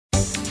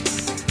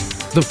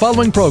The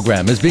following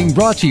program is being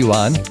brought to you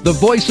on the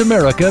Voice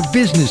America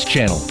Business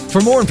Channel.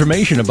 For more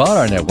information about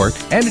our network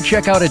and to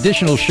check out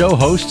additional show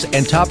hosts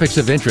and topics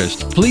of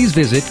interest, please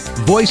visit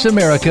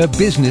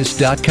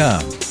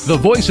voiceamericabusiness.com. The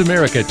Voice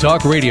America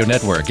Talk Radio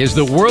Network is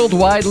the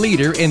worldwide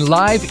leader in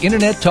live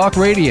Internet talk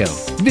radio.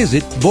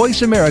 Visit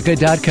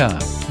voiceamerica.com.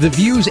 The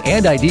views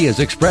and ideas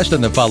expressed on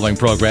the following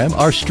program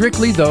are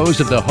strictly those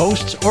of the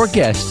hosts or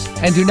guests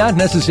and do not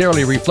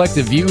necessarily reflect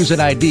the views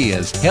and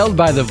ideas held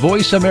by the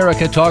Voice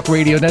America Talk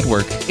Radio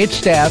Network, its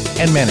staff,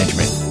 and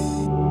management.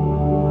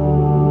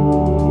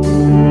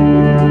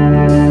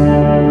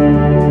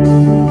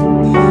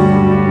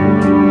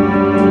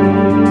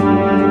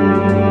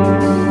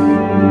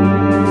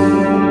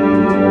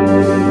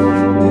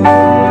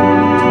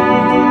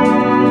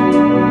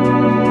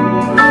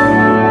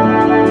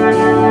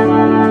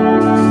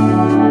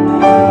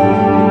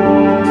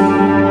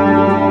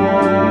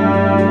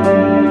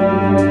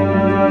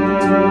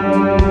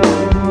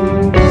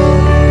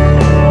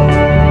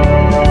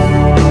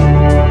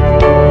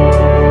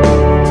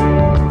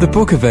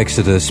 The book of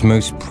Exodus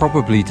most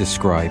probably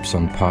describes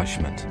on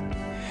parchment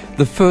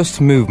the first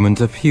movement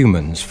of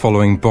humans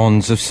following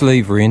bonds of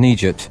slavery in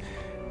Egypt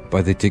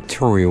by the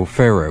dictatorial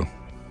Pharaoh.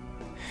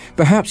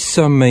 Perhaps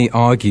some may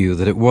argue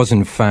that it was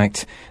in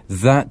fact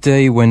that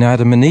day when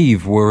Adam and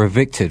Eve were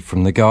evicted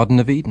from the Garden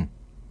of Eden.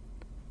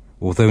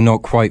 Although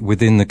not quite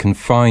within the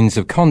confines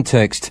of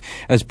context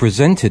as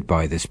presented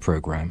by this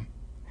program,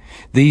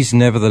 these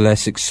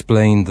nevertheless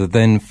explain the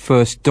then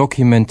first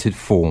documented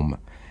form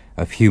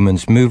of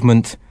humans'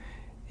 movement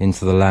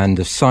into the land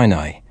of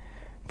Sinai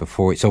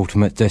before its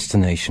ultimate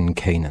destination,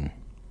 Canaan.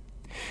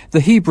 The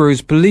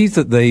Hebrews believed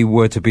that they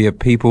were to be a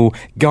people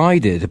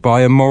guided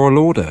by a moral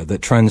order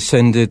that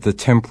transcended the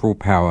temporal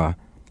power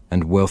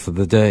and wealth of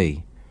the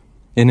day,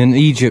 in an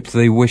Egypt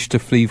they wished to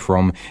flee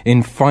from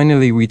in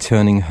finally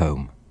returning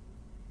home.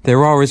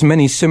 There are as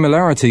many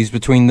similarities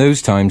between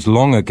those times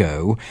long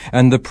ago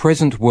and the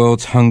present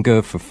world's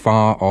hunger for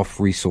far-off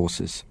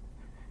resources.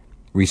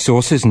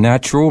 Resources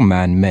natural,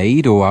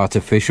 man-made, or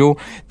artificial,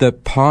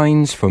 that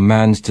pines for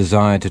man's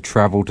desire to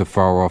travel to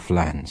far-off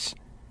lands.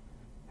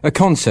 A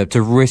concept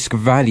of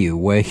risk-value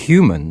where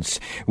humans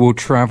will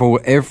travel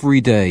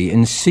every day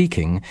in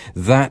seeking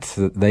that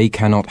they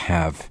cannot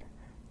have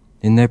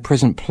in their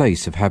present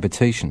place of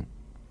habitation.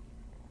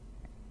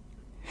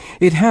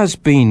 It has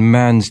been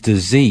man's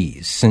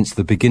disease since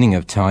the beginning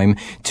of time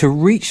to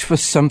reach for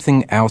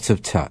something out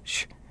of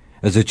touch,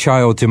 as a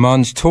child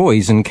demands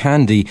toys and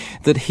candy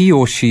that he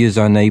or she is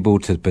unable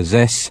to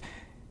possess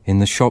in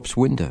the shop's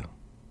window.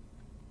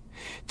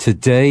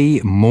 Today,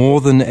 more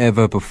than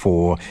ever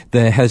before,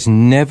 there has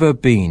never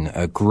been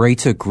a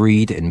greater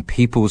greed in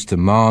people's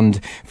demand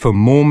for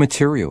more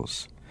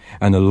materials,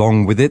 and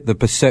along with it the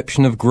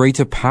perception of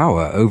greater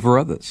power over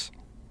others.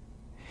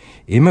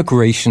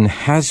 Immigration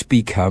has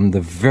become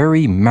the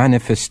very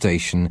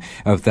manifestation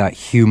of that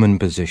human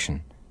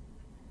position.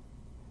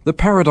 The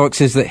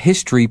paradox is that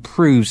history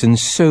proves in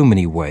so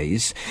many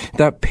ways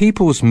that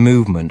people's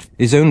movement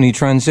is only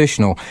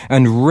transitional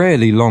and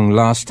rarely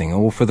long-lasting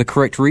or for the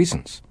correct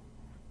reasons.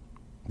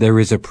 There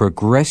is a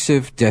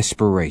progressive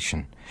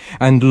desperation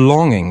and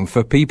longing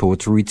for people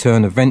to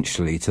return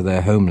eventually to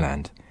their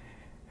homeland,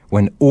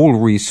 when all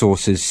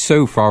resources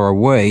so far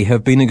away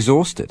have been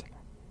exhausted.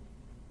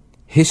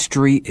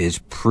 History is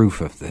proof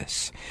of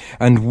this,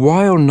 and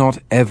while not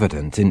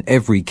evident in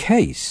every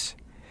case,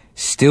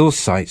 still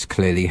cites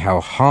clearly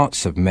how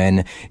hearts of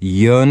men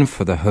yearn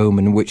for the home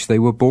in which they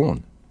were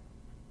born.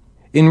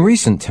 In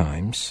recent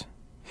times,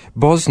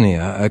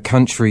 Bosnia, a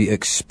country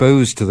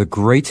exposed to the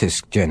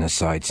greatest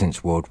genocide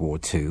since World War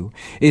II,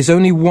 is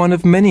only one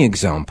of many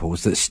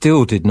examples that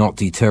still did not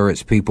deter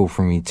its people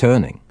from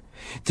returning,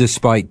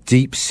 despite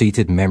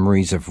deep-seated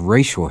memories of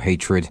racial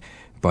hatred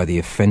by the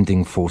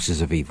offending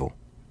forces of evil.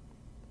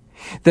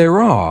 There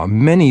are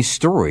many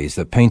stories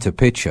that paint a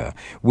picture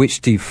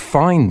which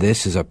define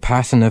this as a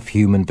pattern of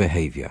human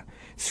behavior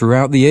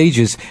throughout the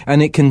ages,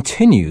 and it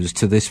continues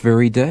to this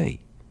very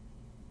day.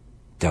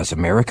 Does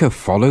America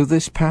follow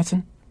this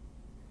pattern?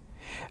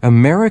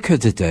 America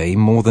today,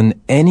 more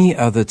than any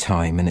other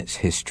time in its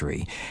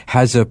history,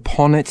 has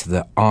upon it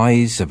the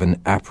eyes of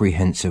an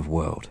apprehensive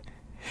world,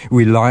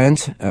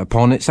 reliant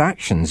upon its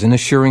actions in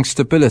assuring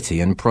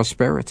stability and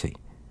prosperity.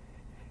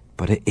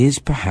 But it is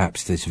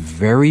perhaps this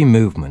very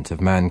movement of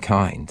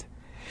mankind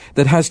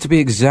that has to be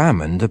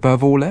examined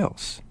above all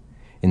else,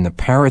 in the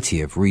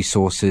parity of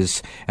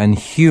resources and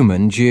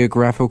human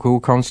geographical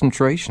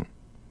concentration.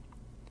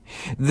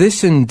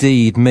 This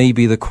indeed may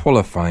be the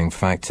qualifying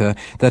factor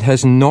that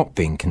has not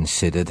been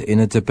considered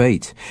in a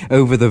debate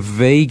over the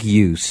vague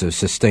use of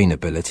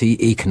sustainability,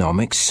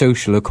 economics,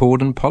 social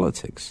accord, and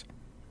politics.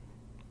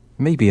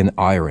 Maybe an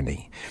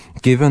irony,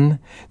 given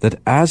that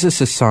as a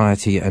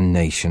society and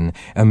nation,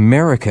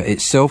 America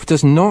itself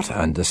does not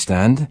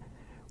understand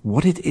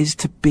what it is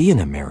to be an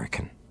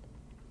American.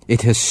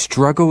 It has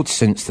struggled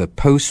since the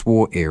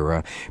post-war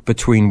era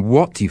between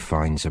what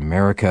defines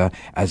America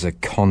as a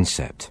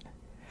concept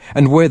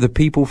and where the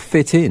people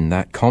fit in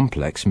that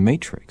complex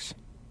matrix.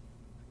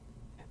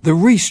 The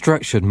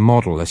restructured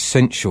model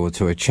essential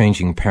to a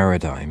changing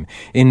paradigm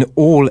in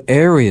all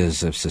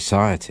areas of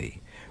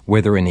society,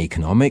 whether in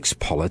economics,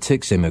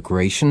 politics,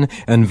 immigration,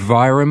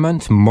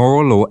 environment,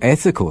 moral or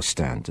ethical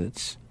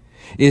standards,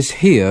 is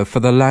here for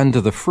the land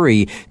of the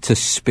free to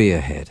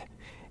spearhead,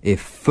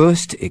 if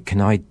first it can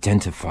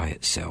identify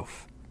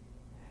itself.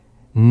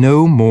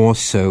 No more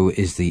so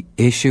is the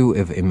issue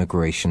of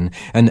immigration,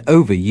 an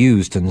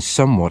overused and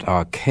somewhat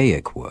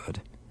archaic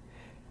word,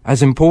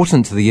 as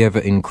important to the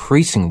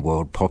ever-increasing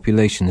world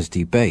population's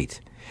debate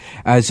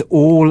as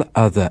all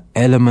other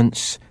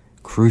elements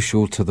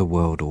crucial to the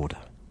world order.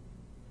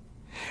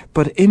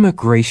 But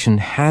immigration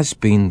has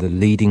been the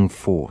leading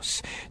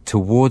force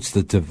towards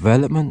the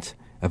development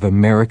of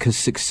America's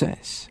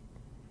success,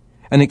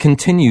 and it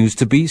continues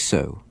to be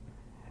so,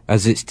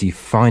 as its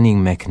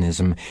defining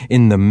mechanism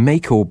in the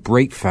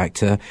make-or-break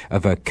factor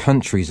of a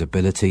country's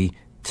ability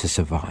to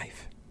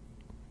survive.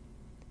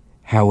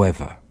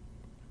 However,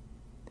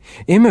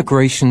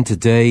 immigration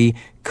today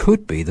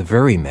could be the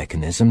very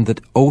mechanism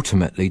that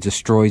ultimately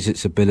destroys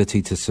its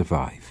ability to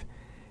survive,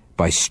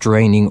 by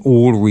straining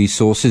all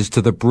resources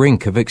to the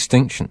brink of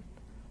extinction.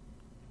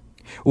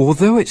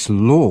 Although its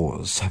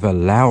laws have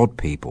allowed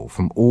people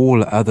from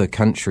all other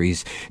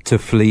countries to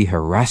flee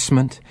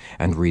harassment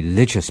and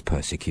religious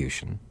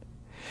persecution,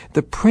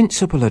 the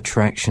principal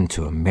attraction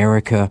to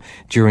America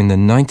during the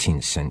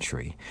 19th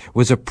century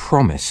was a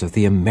promise of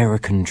the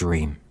American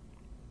dream.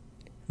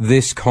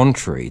 This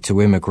contrary to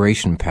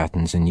immigration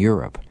patterns in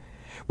Europe,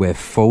 where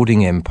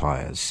folding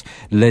empires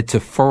led to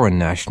foreign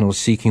nationals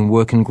seeking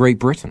work in Great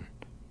Britain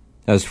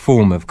as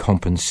form of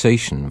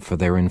compensation for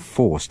their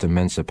enforced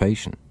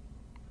emancipation.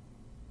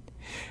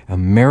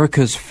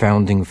 America's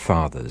founding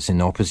fathers, in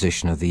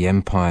opposition of the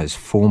empire's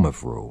form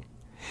of rule,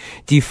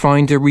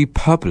 defined a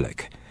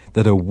republic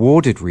that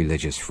awarded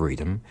religious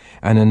freedom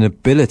and an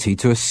ability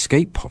to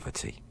escape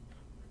poverty.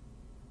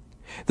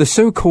 The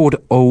so-called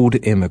old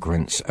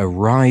immigrants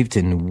arrived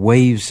in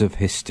waves of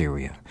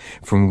hysteria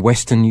from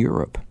Western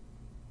Europe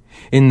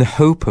in the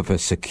hope of a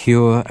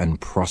secure and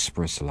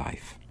prosperous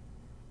life.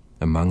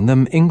 Among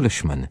them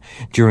Englishmen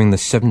during the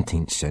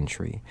 17th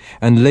century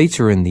and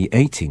later in the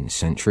 18th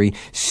century,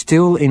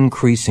 still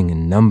increasing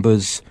in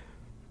numbers,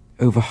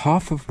 over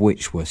half of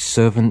which were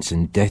servants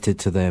indebted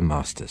to their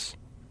masters.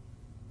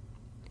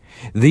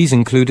 These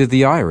included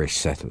the Irish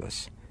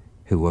settlers,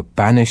 who were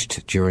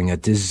banished during a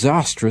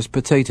disastrous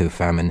potato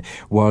famine,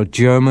 while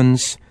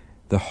Germans,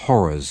 the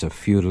horrors of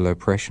feudal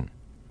oppression.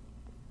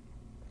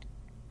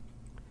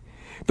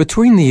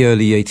 Between the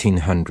early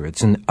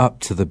 1800s and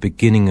up to the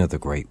beginning of the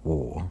Great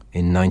War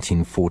in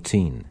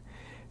 1914,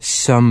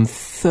 some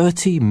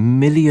 30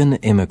 million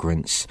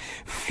immigrants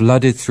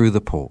flooded through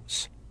the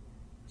ports,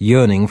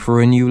 yearning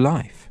for a new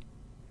life.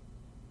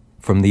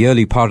 From the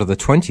early part of the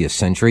 20th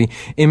century,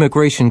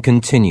 immigration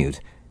continued,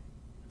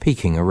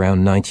 peaking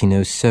around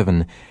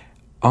 1907,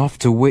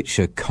 after which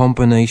a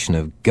combination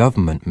of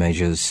government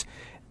measures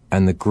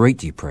and the Great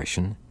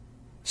Depression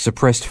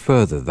suppressed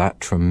further that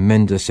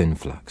tremendous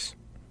influx.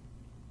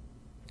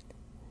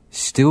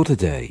 Still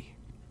today,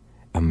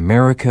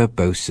 America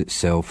boasts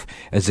itself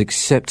as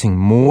accepting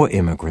more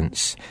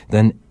immigrants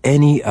than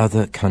any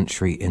other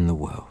country in the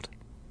world.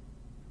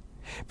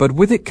 But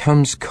with it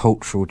comes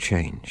cultural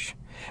change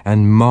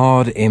and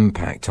marred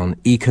impact on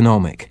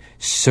economic,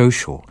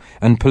 social,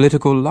 and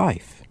political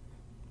life.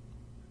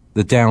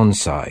 The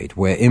downside,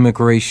 where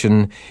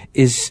immigration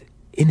is,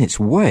 in its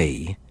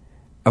way,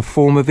 a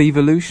form of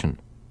evolution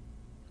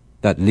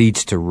that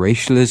leads to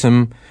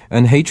racialism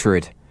and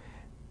hatred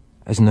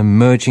as an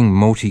emerging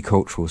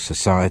multicultural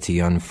society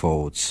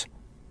unfolds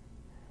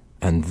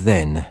and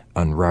then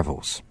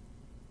unravels.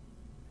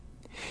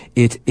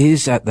 It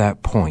is at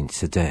that point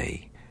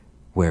today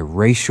where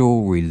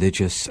racial,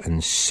 religious,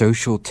 and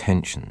social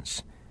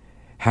tensions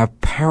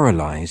have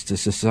paralyzed a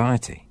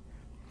society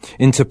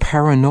into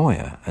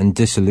paranoia and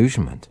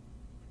disillusionment.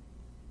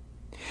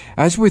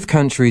 As with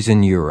countries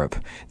in Europe,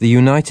 the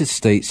United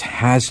States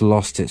has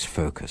lost its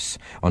focus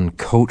on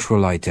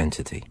cultural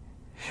identity,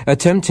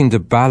 attempting to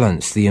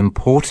balance the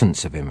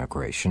importance of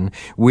immigration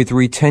with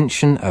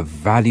retention of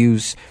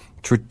values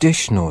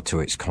traditional to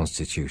its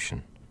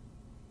constitution,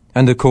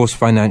 and of course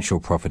financial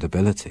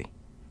profitability.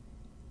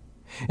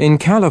 In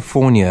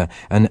California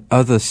and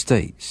other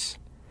states,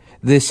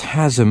 this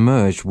has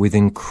emerged with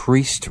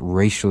increased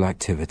racial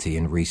activity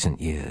in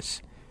recent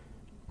years,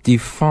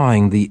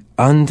 defying the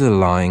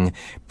underlying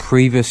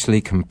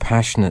previously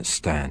compassionate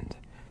stand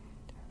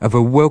of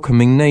a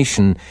welcoming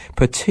nation,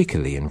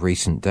 particularly in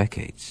recent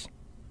decades.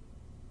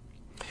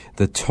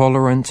 The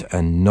tolerant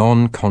and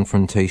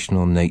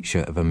non-confrontational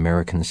nature of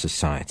American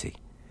society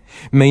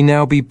may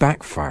now be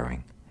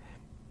backfiring,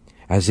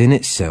 as in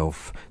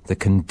itself the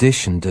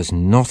condition does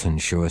not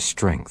ensure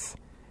strength,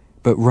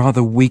 but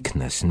rather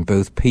weakness in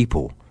both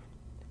people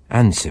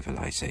and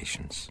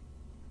civilizations.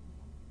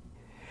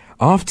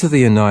 After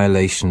the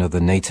annihilation of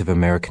the Native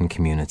American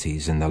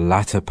communities in the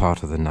latter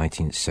part of the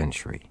 19th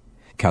century,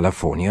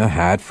 California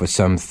had for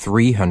some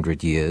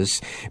 300 years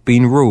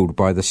been ruled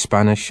by the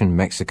Spanish and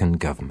Mexican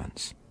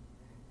governments.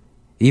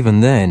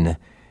 Even then,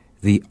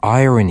 the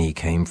irony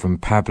came from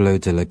Pablo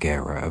de la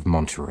Guerra of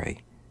Monterrey,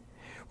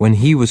 when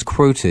he was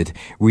quoted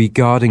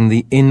regarding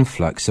the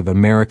influx of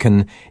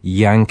American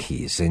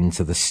Yankees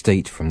into the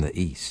state from the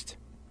east.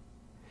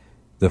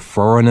 "The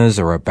foreigners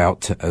are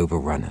about to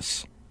overrun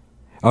us,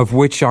 of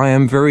which I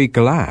am very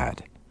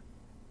glad,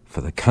 for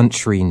the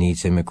country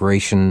needs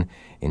immigration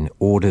in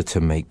order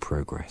to make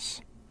progress."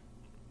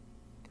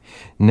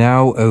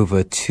 Now,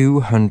 over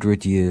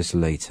 200 years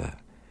later,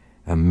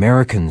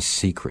 Americans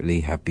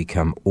secretly have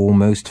become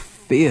almost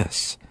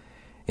fierce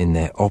in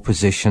their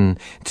opposition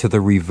to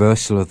the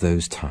reversal of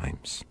those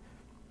times,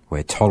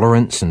 where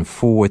tolerance and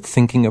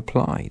forward-thinking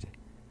applied,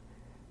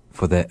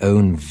 for their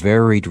own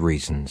varied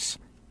reasons,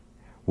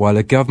 while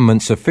a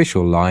government's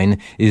official line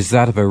is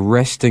that of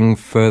arresting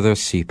further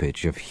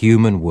seepage of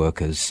human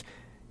workers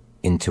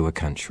into a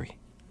country.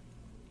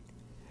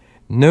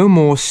 No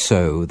more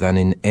so than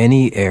in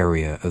any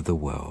area of the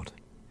world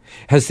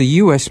has the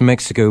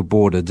US-Mexico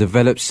border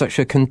developed such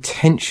a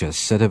contentious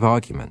set of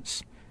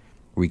arguments,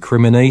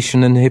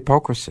 recrimination and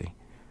hypocrisy,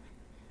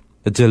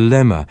 a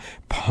dilemma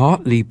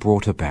partly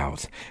brought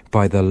about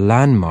by the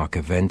landmark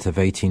event of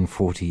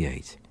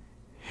 1848,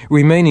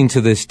 remaining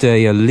to this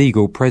day a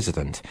legal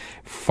precedent,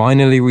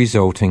 finally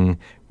resulting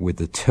with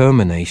the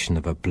termination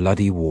of a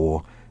bloody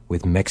war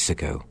with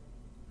Mexico,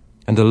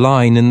 and a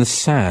line in the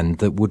sand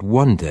that would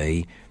one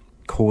day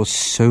cause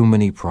so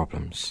many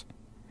problems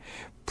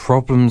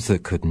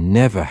that could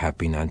never have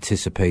been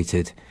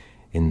anticipated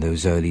in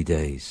those early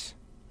days.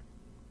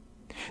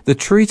 The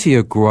Treaty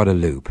of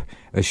Guadalupe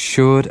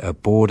assured a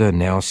border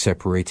now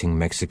separating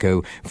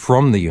Mexico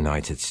from the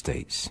United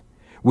States,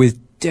 with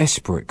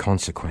desperate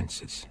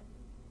consequences.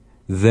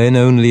 Then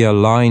only a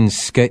line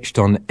sketched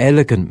on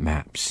elegant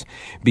maps,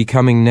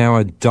 becoming now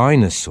a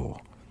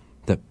dinosaur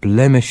that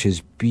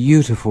blemishes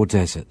beautiful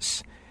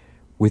deserts,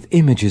 with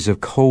images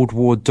of Cold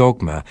War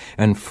dogma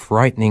and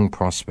frightening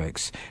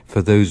prospects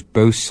for those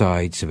both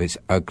sides of its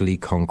ugly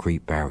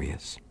concrete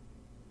barriers.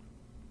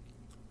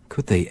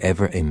 Could they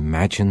ever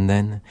imagine,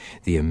 then,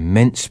 the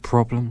immense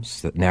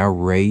problems that now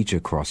rage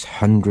across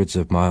hundreds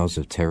of miles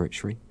of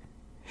territory,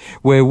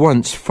 where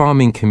once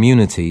farming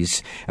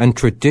communities and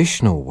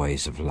traditional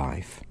ways of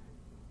life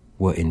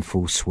were in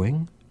full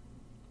swing?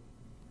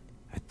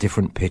 A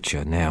different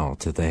picture now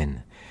to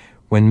then,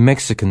 when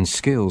Mexican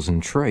skills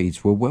and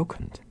trades were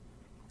welcomed,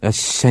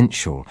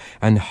 essential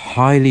and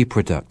highly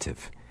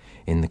productive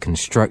in the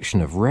construction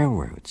of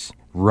railroads,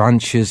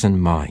 ranches, and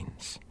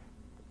mines.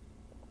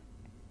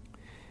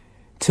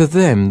 To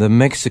them, the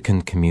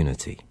Mexican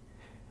community,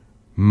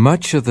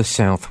 much of the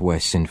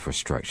Southwest's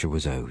infrastructure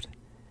was owed,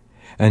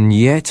 and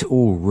yet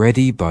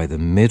already by the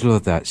middle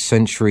of that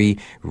century,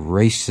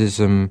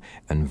 racism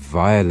and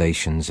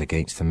violations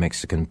against the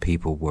Mexican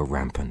people were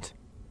rampant.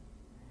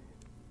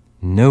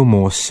 No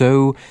more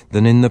so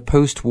than in the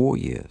post-war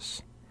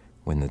years,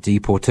 when the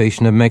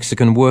deportation of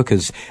Mexican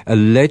workers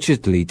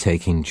allegedly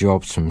taking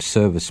jobs from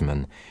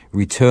servicemen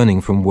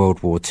returning from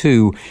World War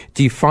II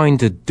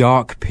defined a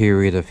dark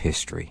period of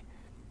history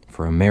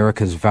for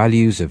America's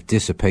values of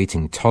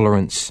dissipating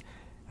tolerance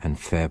and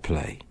fair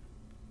play.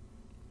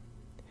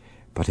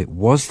 But it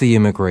was the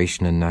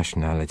Immigration and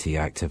Nationality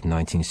Act of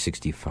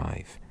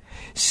 1965,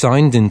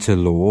 signed into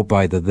law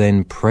by the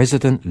then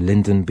President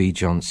Lyndon B.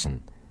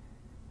 Johnson,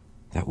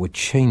 that would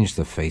change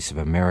the face of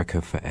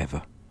America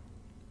forever.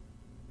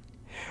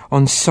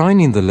 On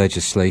signing the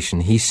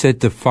legislation, he said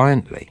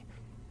defiantly,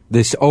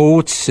 "This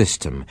old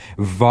system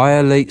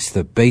violates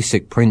the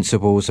basic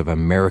principles of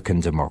American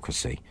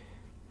democracy,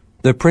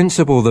 the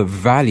principle that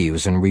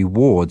values and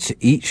rewards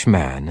each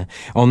man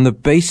on the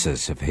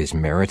basis of his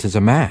merit as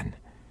a man.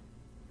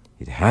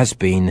 It has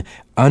been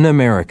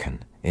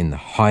un-American in the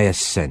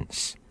highest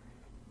sense,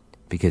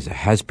 because it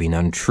has been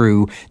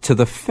untrue to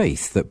the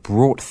faith that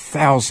brought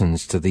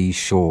thousands to these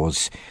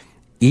shores,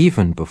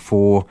 even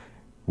before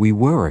we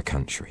were a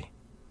country."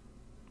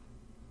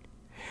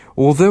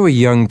 Although a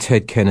young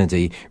Ted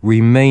Kennedy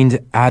remained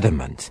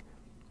adamant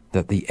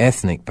that the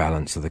ethnic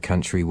balance of the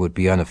country would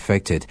be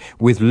unaffected,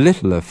 with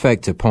little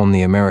effect upon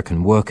the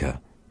American worker,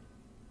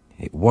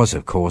 it was,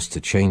 of course,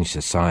 to change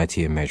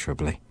society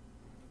immeasurably.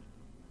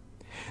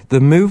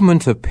 The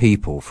movement of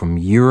people from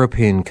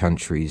European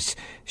countries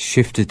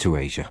shifted to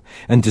Asia,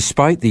 and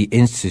despite the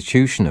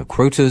institution of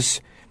quotas,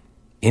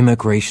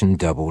 immigration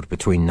doubled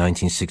between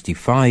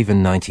 1965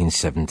 and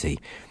 1970,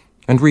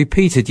 and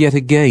repeated yet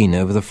again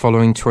over the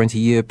following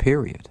 20-year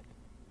period.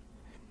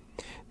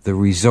 The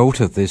result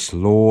of this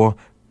law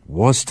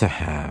was to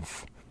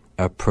have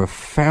a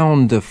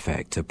profound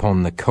effect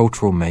upon the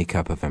cultural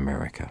makeup of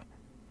America,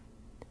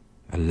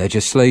 a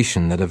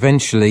legislation that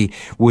eventually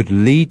would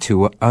lead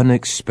to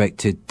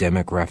unexpected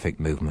demographic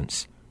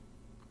movements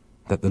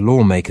that the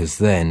lawmakers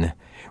then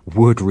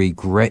would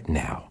regret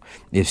now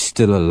if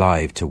still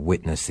alive to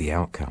witness the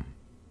outcome.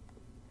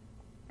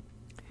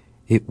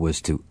 It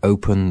was to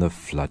open the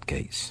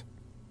floodgates,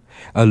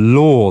 a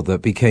law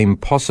that became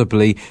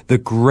possibly the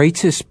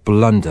greatest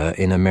blunder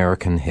in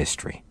American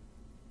history,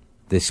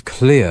 This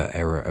clear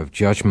error of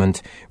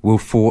judgment will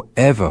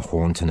forever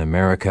haunt an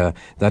America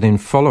that in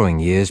following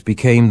years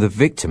became the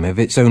victim of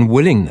its own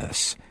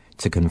willingness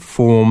to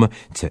conform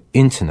to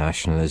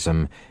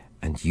internationalism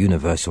and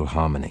universal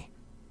harmony.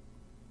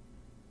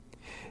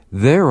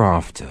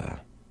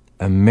 Thereafter,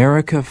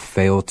 America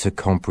failed to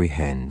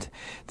comprehend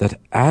that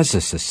as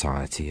a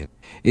society,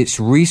 its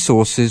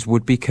resources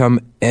would become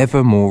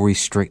ever more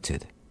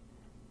restricted,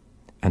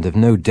 and of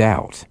no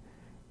doubt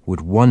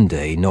would one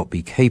day not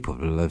be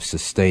capable of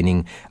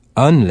sustaining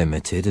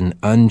unlimited and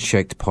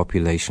unchecked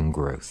population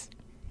growth.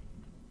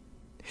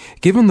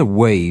 Given the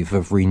wave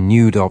of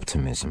renewed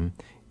optimism,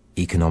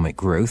 economic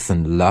growth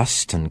and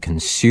lust and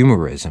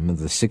consumerism of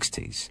the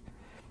 60s,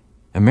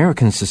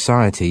 American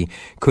society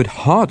could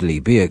hardly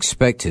be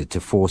expected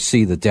to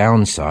foresee the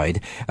downside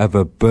of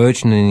a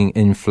burgeoning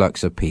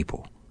influx of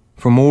people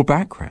from all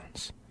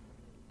backgrounds.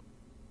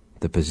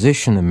 The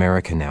position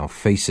America now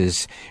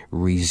faces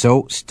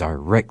results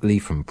directly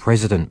from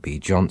President B.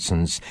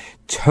 Johnson's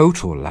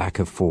total lack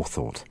of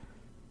forethought,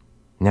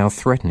 now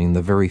threatening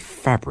the very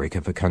fabric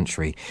of a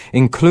country,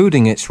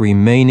 including its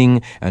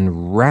remaining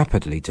and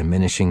rapidly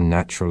diminishing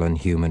natural and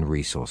human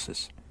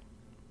resources.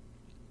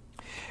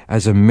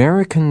 As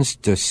Americans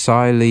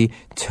docilely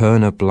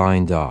turn a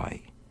blind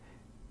eye,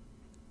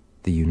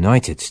 the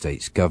United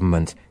States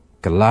government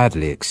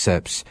gladly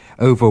accepts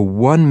over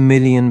 1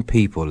 million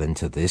people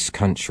into this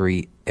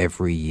country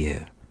every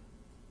year.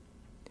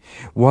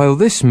 While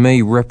this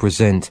may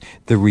represent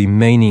the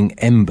remaining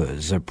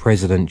embers of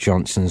President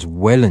Johnson's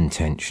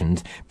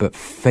well-intentioned but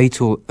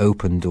fatal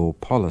open-door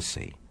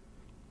policy,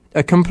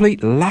 a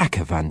complete lack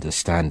of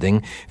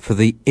understanding for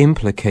the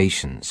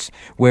implications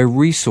where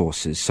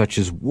resources such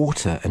as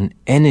water and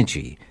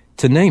energy,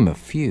 to name a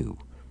few,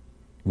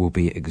 will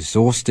be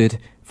exhausted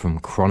from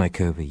chronic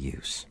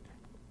overuse.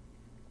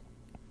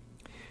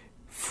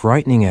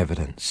 Frightening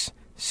evidence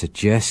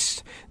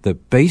suggests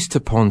that based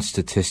upon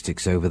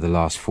statistics over the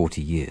last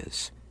 40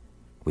 years,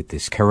 with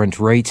this current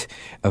rate,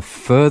 a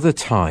further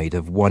tide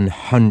of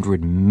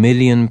 100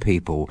 million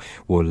people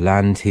will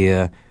land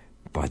here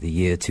by the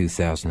year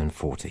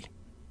 2040.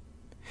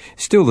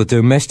 Still, the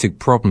domestic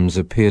problems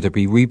appear to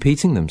be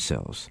repeating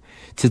themselves.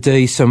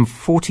 Today, some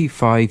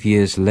 45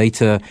 years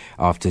later,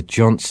 after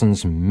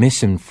Johnson's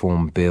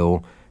misinformed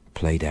bill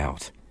played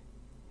out,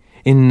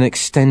 in an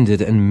extended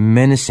and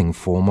menacing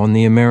form on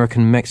the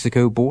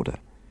American-Mexico border,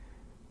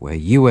 where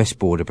U.S.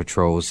 border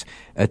patrols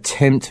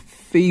attempt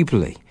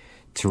feebly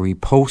to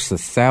repulse the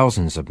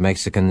thousands of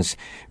Mexicans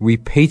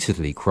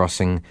repeatedly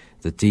crossing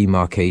the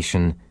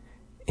demarcation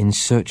in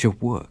search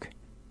of work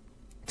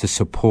to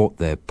support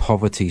their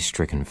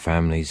poverty-stricken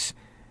families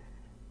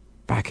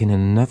back in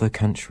another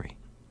country,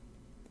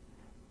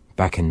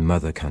 back in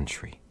mother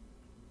country.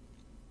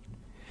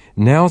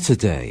 Now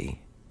today,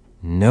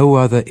 no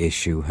other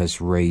issue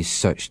has raised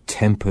such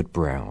tempered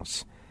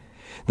brows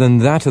than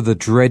that of the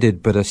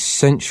dreaded but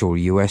essential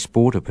U.S.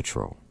 Border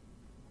Patrol.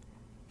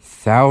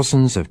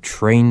 Thousands of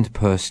trained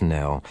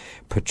personnel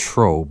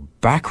patrol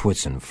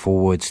backwards and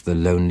forwards the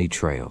lonely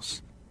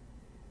trails,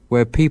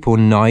 where people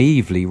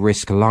naively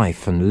risk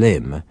life and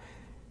limb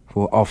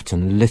for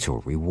often little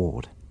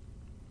reward.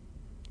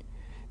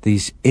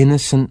 These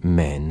innocent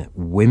men,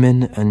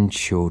 women, and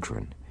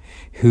children,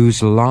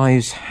 whose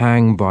lives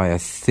hang by a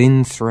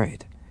thin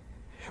thread,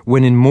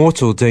 when in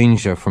mortal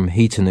danger from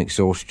heat and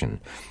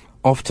exhaustion,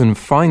 often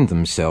find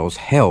themselves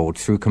held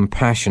through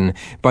compassion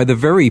by the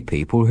very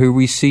people who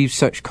receive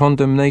such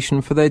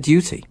condemnation for their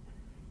duty,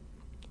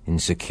 in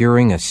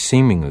securing a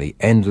seemingly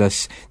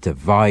endless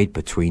divide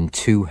between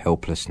two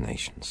helpless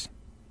nations.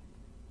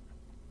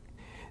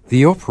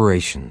 The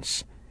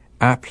operations,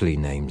 aptly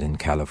named in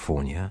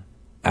California,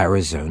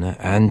 Arizona,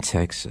 and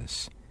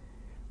Texas,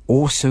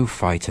 also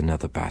fight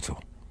another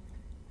battle,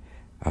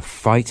 a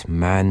fight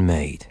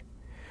man-made,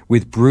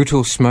 with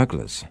brutal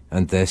smugglers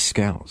and their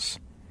scouts,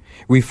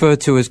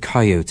 referred to as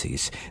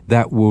coyotes,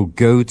 that will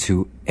go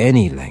to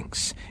any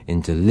lengths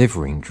in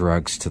delivering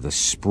drugs to the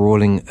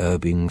sprawling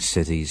urban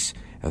cities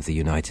of the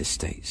United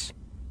States.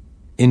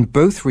 In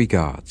both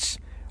regards,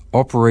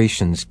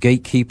 Operations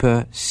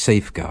Gatekeeper,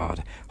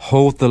 Safeguard,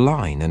 Hold the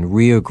Line, and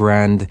Rio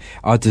Grande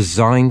are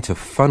designed to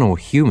funnel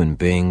human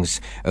beings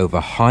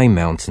over high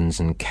mountains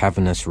and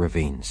cavernous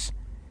ravines,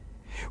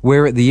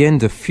 where at the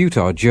end of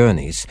futile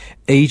journeys,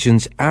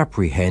 agents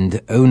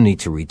apprehend only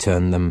to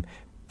return them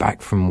back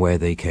from where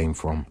they came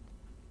from,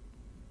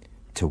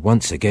 to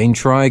once again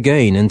try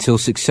again until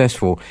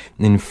successful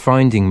in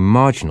finding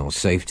marginal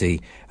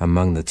safety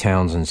among the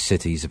towns and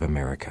cities of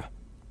America.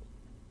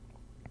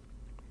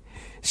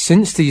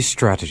 Since these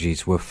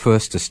strategies were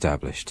first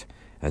established,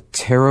 a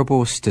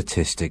terrible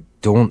statistic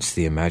daunts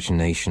the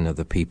imagination of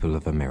the people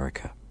of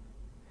America.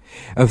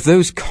 Of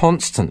those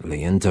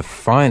constantly and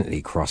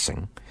defiantly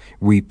crossing,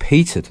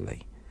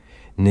 repeatedly,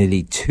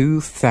 nearly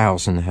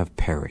 2,000 have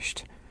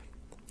perished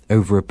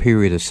over a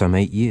period of some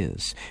 8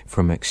 years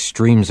from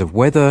extremes of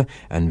weather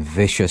and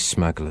vicious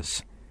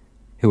smugglers,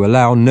 who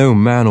allow no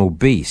man or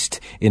beast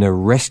in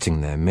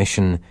arresting their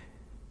mission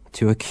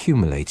to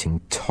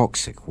accumulating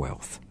toxic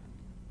wealth.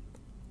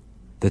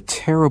 the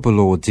terrible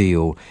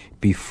ordeal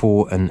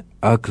before an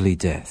ugly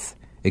death,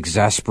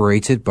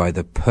 exasperated by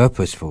the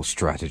purposeful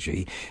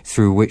strategy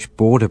through which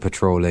Border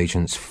Patrol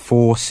agents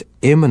force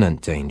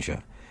imminent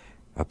danger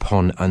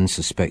upon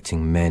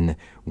unsuspecting men,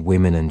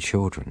 women and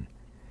children,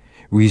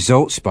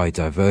 results by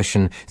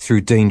diversion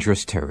through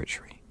dangerous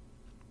territory.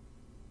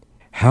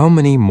 How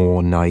many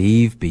more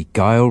naive,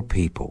 beguiled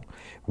people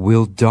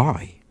will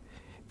die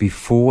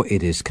before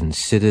it is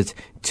considered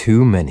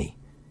too many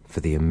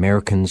for the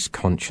American's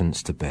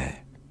conscience to bear?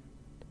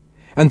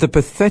 And the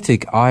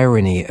pathetic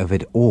irony of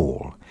it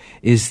all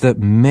is that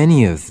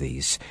many of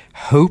these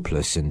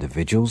hopeless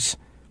individuals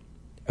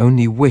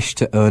only wish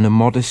to earn a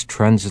modest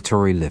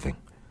transitory living,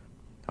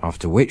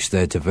 after which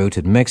their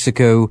devoted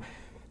Mexico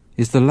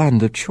is the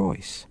land of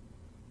choice,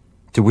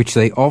 to which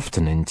they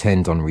often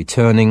intend on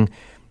returning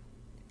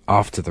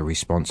after the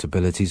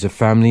responsibilities of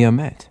family are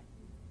met.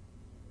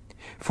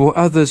 For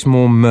others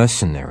more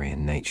mercenary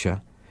in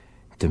nature,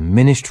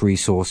 diminished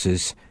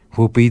resources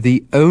will be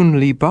the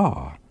only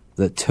bar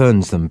that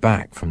turns them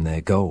back from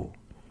their goal.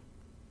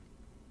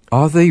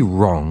 Are they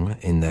wrong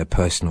in their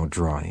personal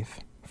drive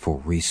for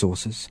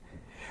resources,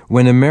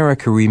 when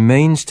America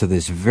remains to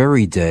this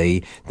very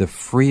day the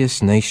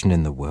freest nation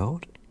in the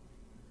world?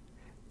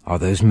 Are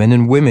those men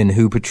and women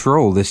who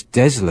patrol this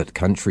desolate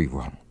country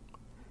wrong?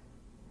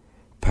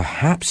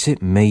 Perhaps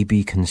it may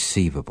be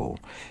conceivable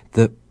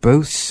that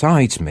both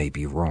sides may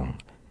be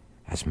wrong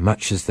as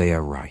much as they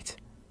are right.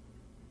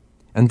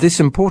 And this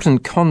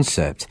important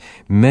concept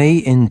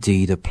may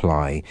indeed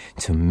apply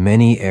to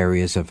many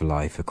areas of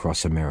life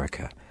across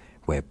America,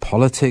 where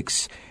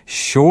politics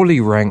surely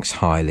ranks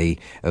highly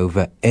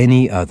over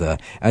any other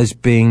as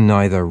being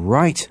neither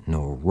right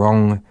nor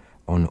wrong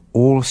on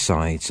all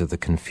sides of the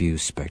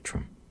confused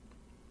spectrum.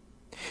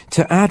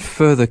 To add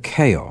further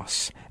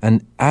chaos,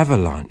 an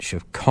avalanche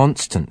of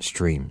constant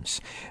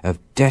streams of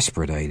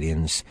desperate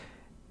aliens,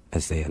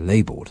 as they are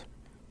labelled,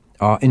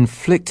 are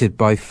inflicted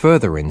by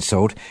further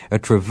insult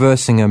at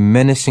traversing a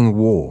menacing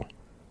wall,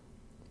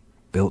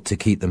 built to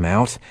keep them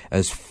out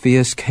as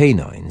fierce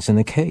canines in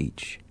a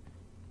cage.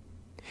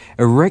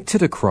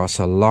 Erected across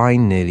a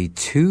line nearly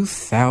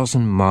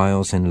 2,000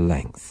 miles in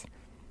length,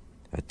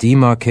 a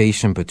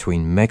demarcation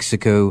between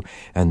Mexico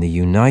and the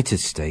United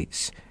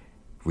States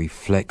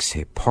reflects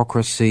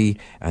hypocrisy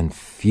and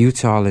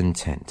futile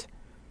intent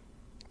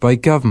by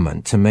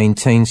government to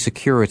maintain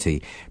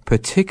security,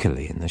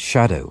 particularly in the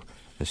shadow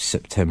of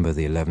September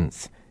the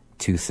 11th,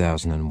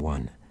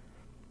 2001,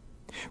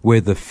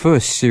 where the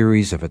first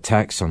series of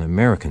attacks on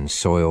American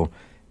soil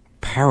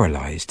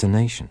paralyzed a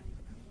nation.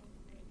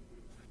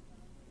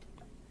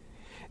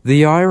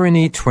 The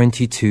irony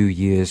 22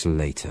 years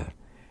later,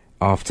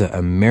 after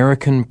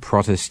American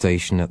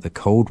protestation at the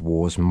Cold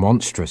War's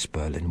monstrous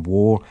Berlin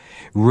War,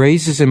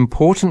 raises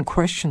important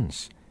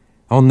questions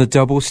on the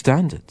double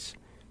standards.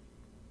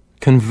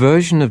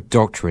 Conversion of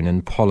doctrine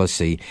and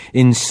policy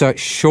in such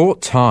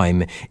short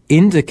time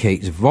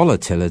indicates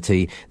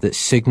volatility that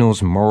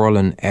signals moral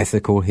and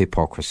ethical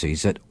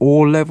hypocrisies at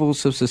all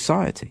levels of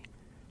society.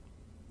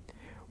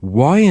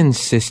 Why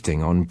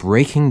insisting on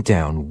breaking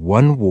down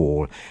one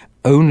wall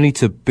only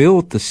to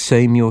build the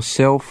same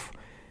yourself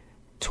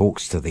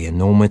talks to the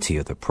enormity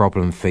of the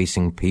problem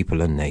facing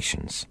people and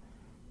nations.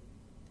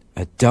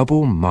 A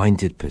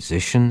double-minded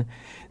position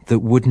that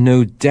would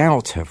no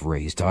doubt have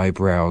raised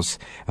eyebrows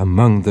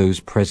among those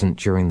present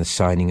during the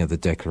signing of the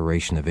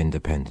Declaration of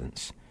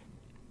Independence,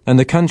 and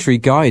the country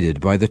guided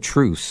by the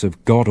truths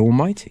of God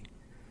Almighty.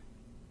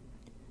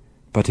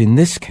 But in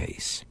this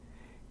case,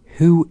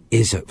 who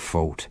is at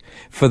fault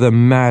for the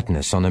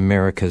madness on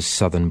America's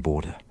southern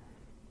border?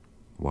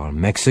 While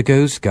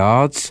Mexico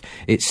guards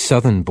its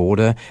southern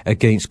border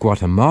against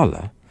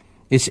Guatemala,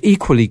 its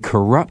equally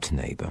corrupt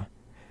neighbor,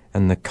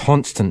 and the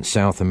constant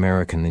South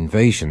American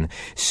invasion,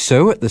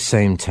 so at the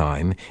same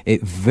time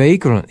it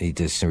vagrantly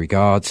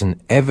disregards an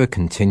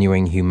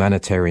ever-continuing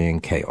humanitarian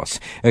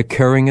chaos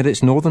occurring at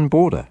its northern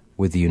border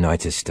with the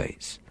United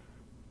States.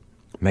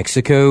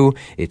 Mexico,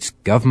 its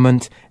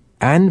government,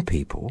 and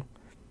people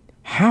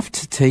have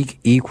to take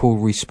equal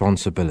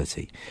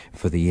responsibility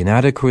for the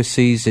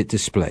inadequacies it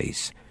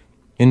displays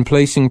in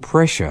placing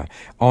pressure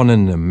on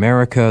an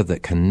America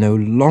that can no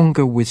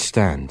longer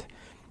withstand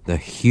the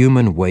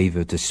human wave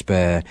of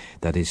despair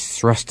that is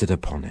thrusted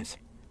upon it.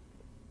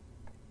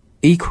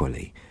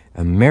 Equally,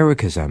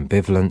 America's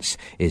ambivalence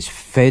is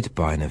fed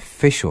by an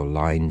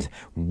official-lined,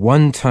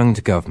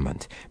 one-tongued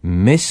government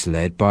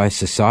misled by a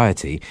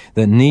society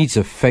that needs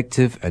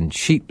effective and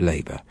cheap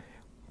labor,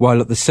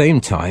 while at the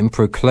same time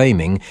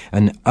proclaiming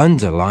an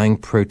underlying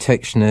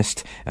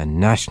protectionist and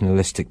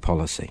nationalistic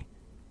policy.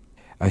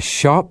 A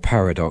sharp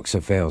paradox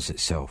avails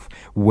itself,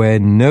 where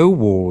no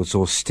walls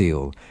or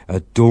steel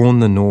adorn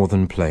the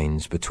northern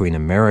plains between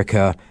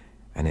America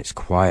and its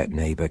quiet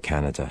neighbor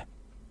Canada.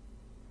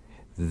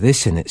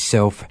 This in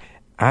itself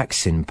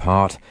acts in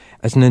part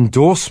as an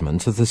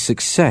endorsement of the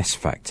success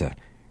factor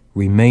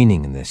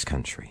remaining in this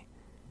country,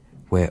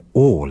 where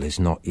all is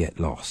not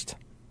yet lost.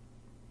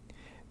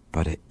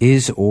 but it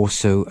is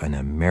also an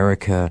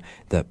America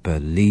that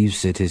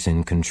believes it is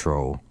in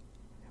control,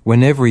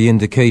 when every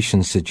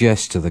indication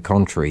suggests to the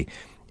contrary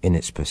in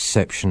its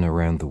perception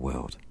around the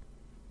world.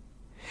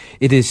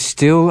 It is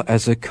still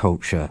as a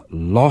culture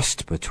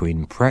lost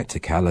between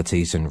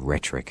practicalities and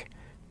rhetoric,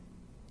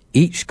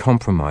 each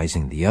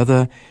compromising the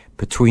other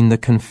between the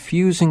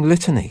confusing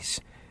litanies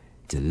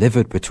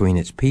delivered between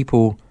its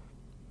people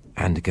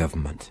and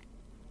government.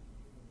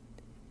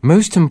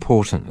 Most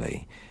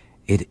importantly,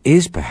 it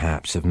is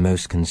perhaps of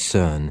most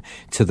concern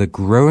to the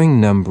growing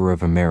number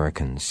of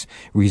Americans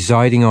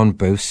residing on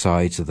both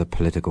sides of the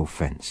political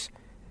fence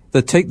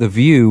that take the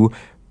view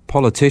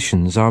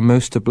politicians are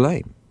most to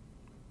blame.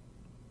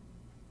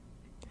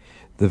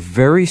 The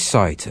very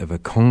sight of a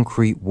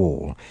concrete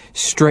wall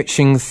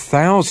stretching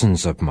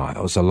thousands of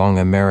miles along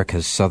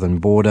America's southern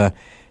border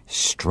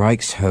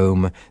strikes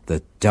home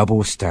the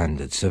double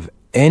standards of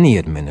any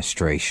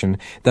administration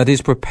that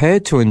is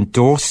prepared to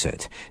endorse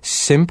it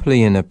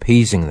simply in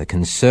appeasing the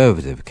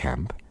conservative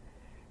camp,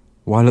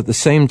 while at the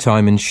same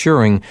time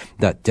ensuring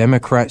that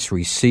Democrats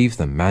receive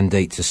the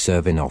mandate to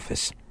serve in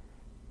office.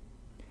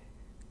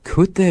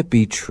 Could there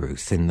be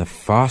truth in the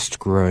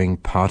fast-growing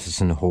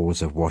partisan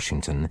halls of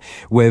Washington,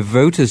 where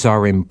voters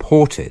are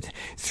imported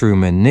through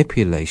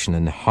manipulation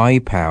and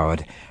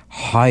high-powered,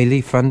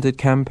 highly funded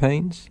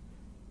campaigns?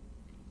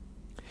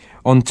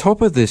 On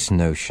top of this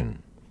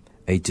notion,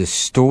 a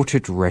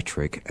distorted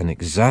rhetoric and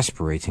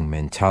exasperating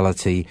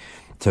mentality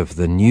of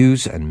the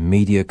news and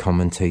media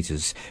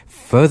commentators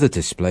further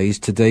displays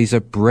today's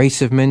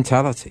abrasive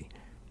mentality.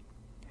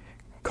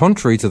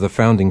 Contrary to the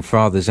Founding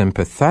Fathers'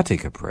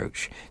 empathetic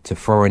approach to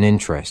foreign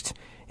interest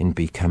in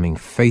becoming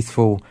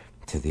faithful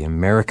to the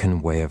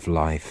American way of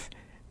life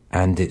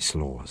and its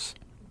laws.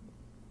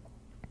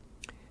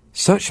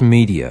 Such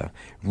media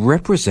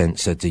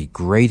represents a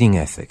degrading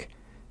ethic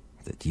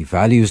that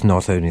devalues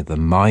not only the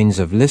minds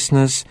of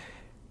listeners,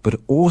 but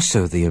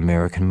also the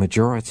American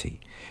majority,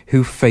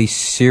 who face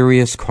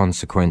serious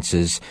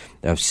consequences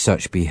of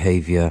such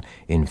behavior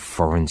in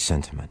foreign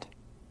sentiment.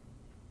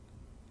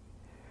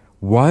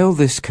 While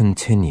this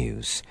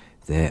continues,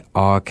 there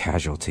are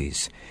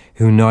casualties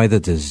who neither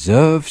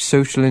deserve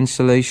social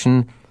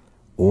insulation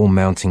or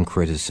mounting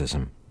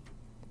criticism.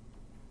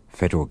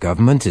 Federal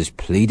government is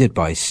pleaded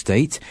by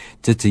state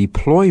to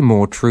deploy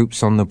more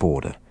troops on the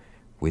border,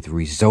 with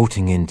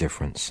resulting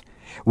indifference,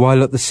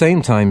 while at the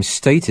same time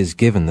state is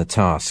given the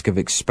task of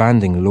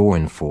expanding law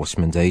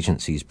enforcement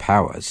agencies'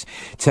 powers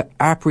to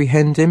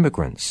apprehend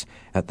immigrants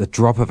at the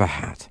drop of a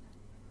hat.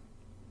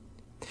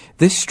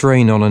 This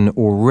strain on an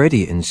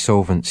already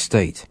insolvent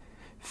state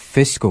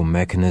fiscal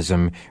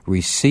mechanism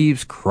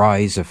receives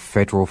cries of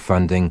federal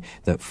funding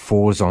that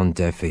falls on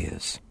deaf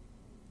ears.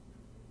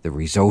 The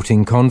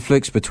resulting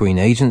conflicts between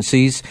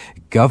agencies,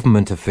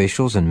 government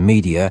officials and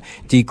media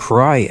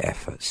decry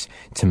efforts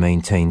to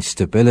maintain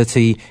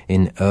stability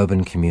in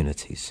urban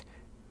communities,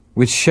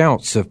 with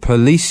shouts of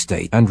police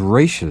state and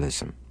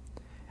racialism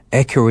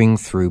echoing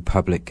through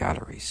public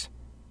galleries.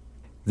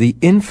 The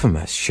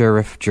infamous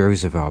Sheriff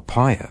Joseph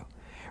Arpaio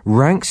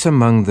ranks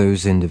among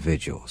those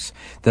individuals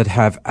that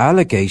have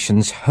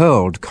allegations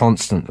hurled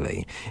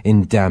constantly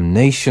in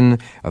damnation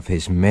of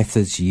his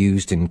methods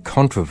used in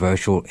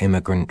controversial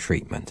immigrant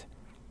treatment.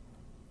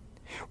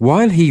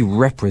 While he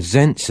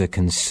represents a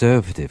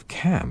conservative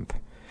camp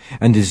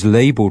and is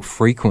labeled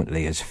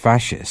frequently as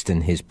fascist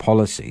in his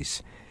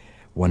policies,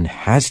 one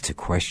has to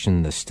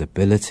question the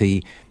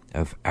stability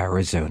of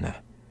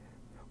Arizona,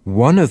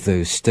 one of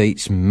those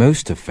states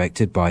most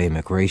affected by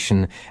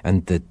immigration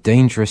and the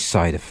dangerous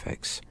side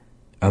effects,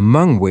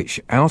 among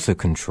which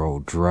out-of-control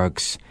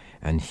drugs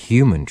and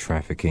human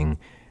trafficking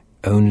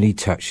only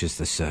touches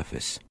the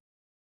surface.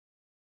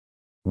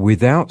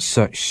 Without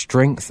such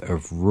strength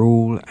of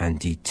rule and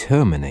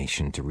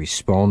determination to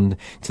respond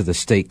to the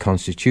state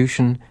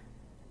constitution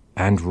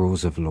and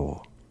rules of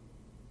law.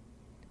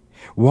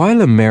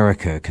 While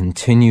America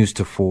continues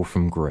to fall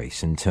from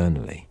grace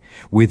internally,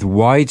 with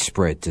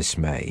widespread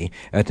dismay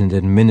at an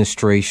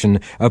administration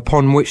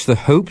upon which the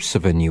hopes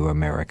of a new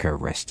America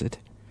rested,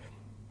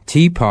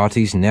 Tea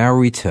parties now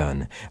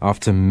return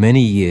after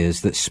many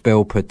years that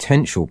spell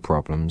potential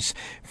problems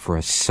for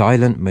a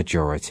silent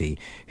majority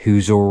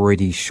whose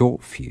already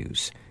short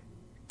fuse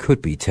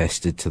could be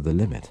tested to the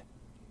limit.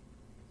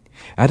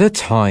 At a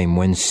time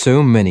when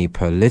so many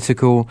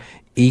political,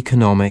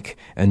 economic,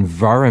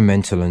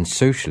 environmental and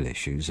social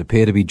issues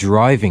appear to be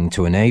driving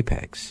to an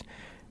apex,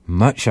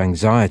 much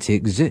anxiety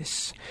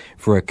exists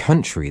for a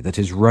country that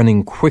is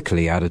running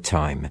quickly out of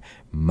time,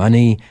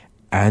 money,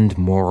 and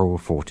moral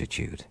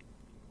fortitude.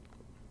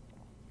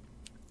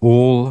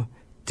 All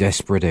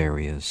desperate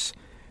areas,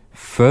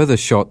 further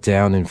shot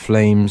down in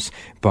flames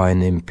by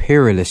an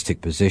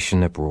imperialistic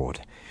position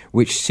abroad,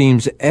 which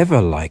seems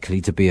ever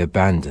likely to be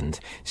abandoned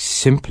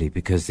simply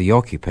because the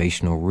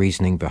occupational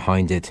reasoning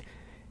behind it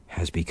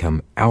has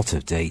become out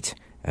of date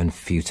and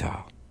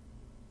futile.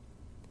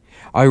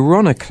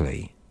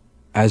 Ironically,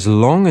 as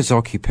long as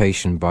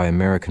occupation by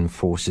American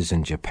forces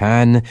in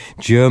Japan,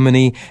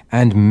 Germany,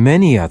 and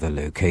many other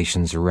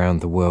locations around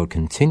the world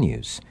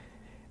continues,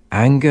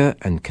 anger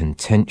and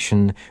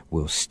contention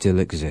will still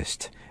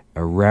exist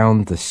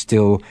around the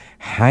still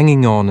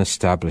hanging on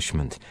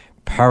establishment,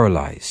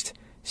 paralyzed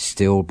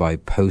still by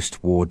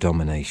post-war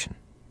domination.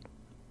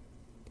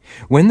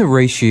 When the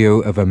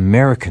ratio of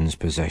Americans'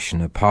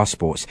 possession of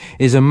passports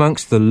is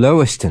amongst the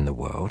lowest in the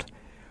world,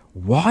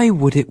 why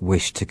would it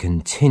wish to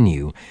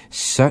continue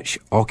such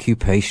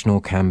occupational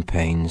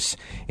campaigns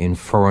in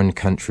foreign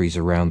countries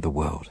around the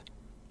world?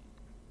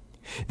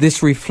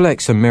 This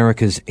reflects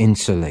America's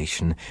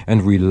insulation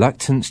and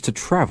reluctance to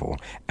travel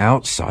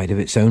outside of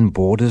its own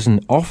borders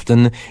and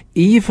often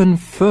even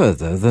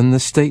further than the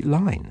state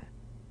line.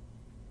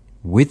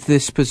 With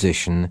this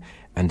position,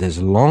 and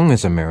as long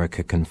as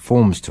America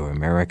conforms to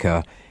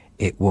America,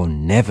 it will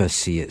never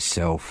see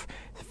itself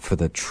for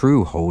the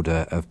true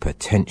holder of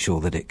potential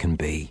that it can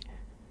be.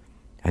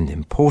 And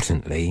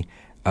importantly,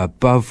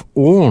 above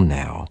all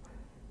now,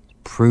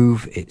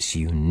 prove its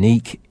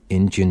unique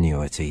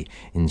ingenuity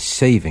in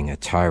saving a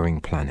tiring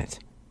planet.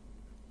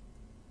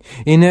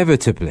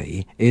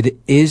 Inevitably, it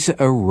is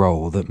a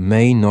role that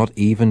may not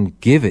even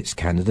give its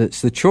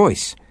candidates the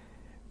choice,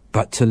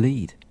 but to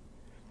lead.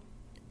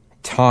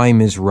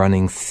 Time is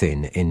running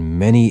thin in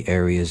many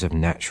areas of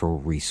natural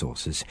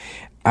resources,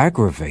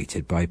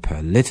 aggravated by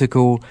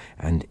political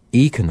and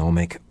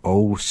economic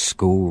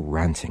old-school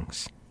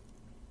rantings.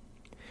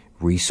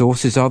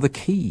 Resources are the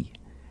key,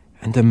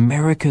 and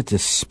America,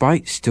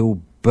 despite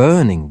still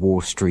burning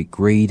Wall Street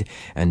greed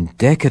and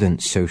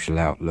decadent social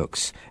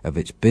outlooks of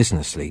its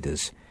business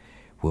leaders,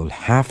 will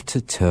have to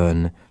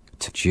turn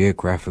to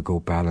geographical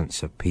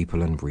balance of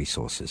people and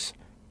resources.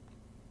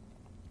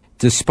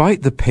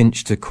 Despite the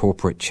pinch to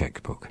corporate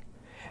checkbook,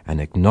 an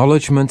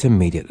acknowledgement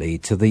immediately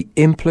to the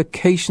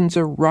implications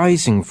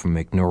arising from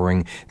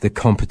ignoring the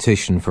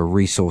competition for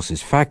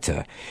resources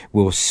factor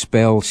will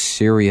spell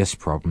serious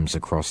problems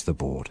across the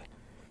board.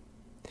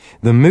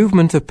 The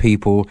movement of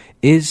people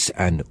is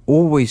and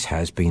always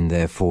has been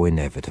therefore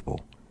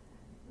inevitable.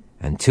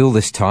 Until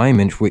this time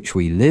in which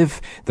we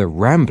live, the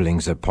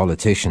ramblings of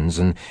politicians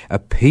and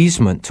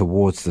appeasement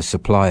towards the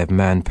supply of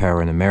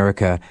manpower in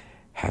America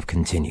have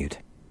continued.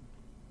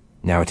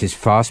 Now it is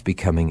fast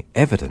becoming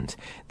evident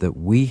that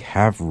we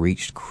have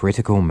reached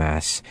critical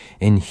mass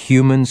in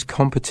humans'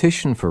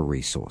 competition for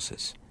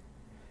resources,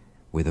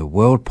 with a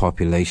world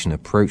population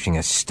approaching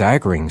a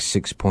staggering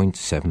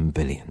 6.7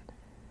 billion.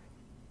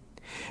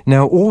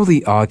 Now, all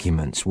the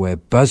arguments where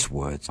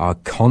buzzwords are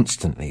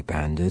constantly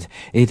bandied,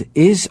 it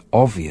is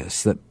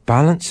obvious that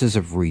balances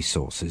of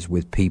resources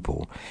with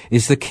people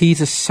is the key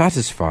to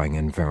satisfying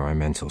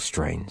environmental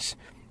strains,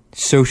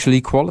 social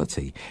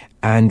equality,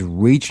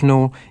 and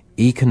regional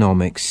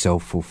economic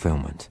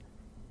self-fulfillment.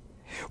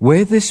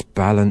 Where this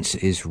balance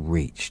is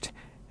reached,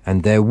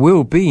 and there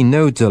will be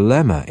no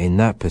dilemma in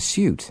that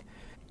pursuit,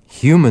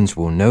 humans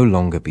will no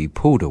longer be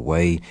pulled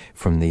away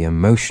from the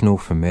emotional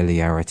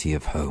familiarity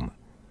of home.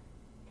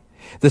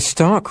 The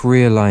stark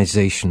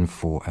realization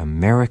for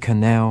America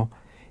now,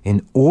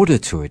 in order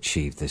to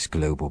achieve this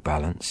global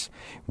balance,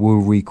 will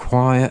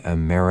require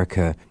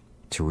America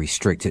to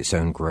restrict its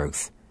own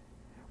growth,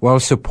 while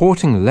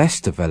supporting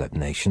less developed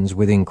nations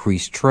with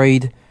increased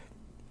trade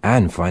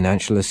and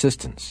financial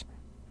assistance.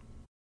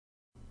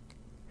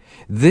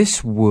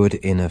 This would,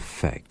 in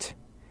effect,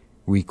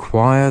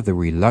 require the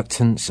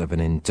reluctance of an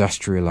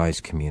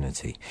industrialized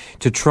community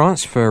to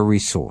transfer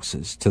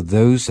resources to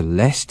those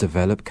less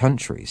developed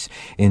countries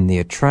in the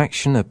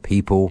attraction of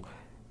people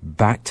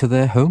back to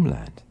their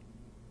homeland.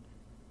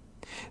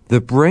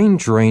 The brain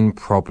drain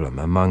problem,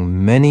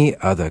 among many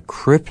other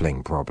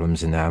crippling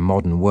problems in our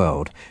modern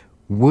world,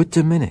 would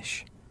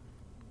diminish,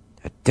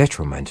 a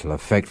detrimental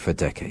effect for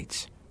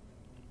decades.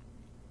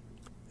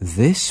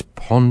 This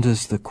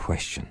ponders the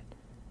question: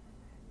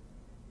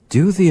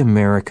 do the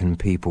American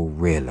people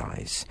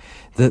realize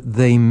that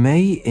they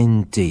may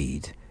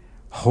indeed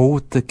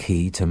hold the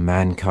key to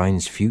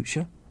mankind's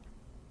future?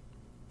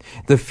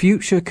 The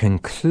future can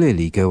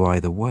clearly go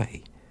either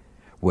way,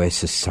 where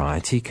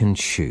society can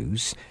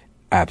choose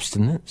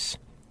abstinence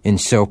in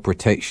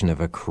self-protection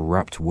of a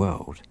corrupt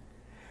world,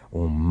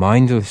 or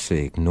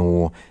mindlessly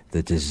ignore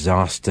the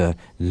disaster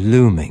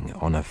looming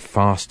on a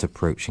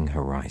fast-approaching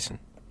horizon.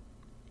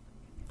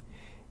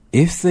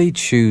 If they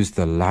choose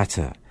the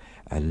latter,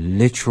 a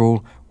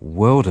literal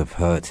world of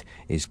hurt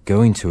is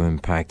going to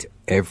impact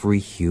every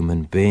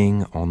human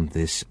being on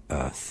this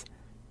earth.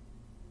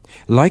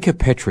 Like a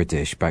Petri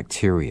dish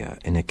bacteria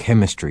in a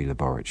chemistry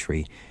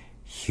laboratory,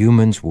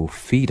 humans will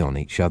feed on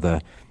each other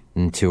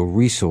until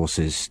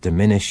resources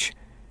diminish,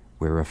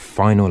 where a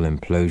final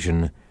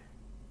implosion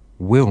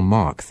will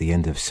mark the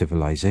end of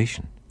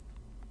civilization.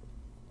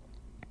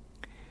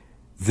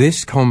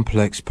 This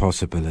complex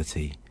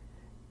possibility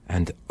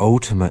and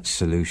ultimate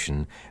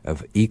solution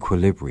of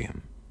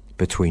equilibrium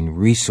between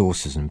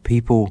resources and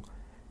people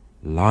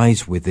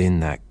lies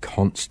within that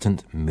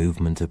constant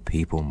movement of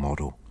people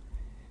model,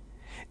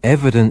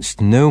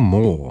 evidenced no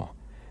more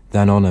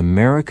than on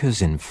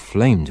America's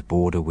inflamed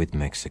border with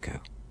Mexico,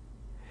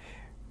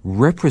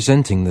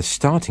 representing the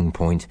starting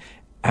point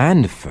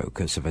and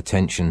focus of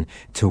attention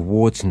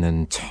towards an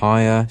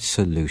entire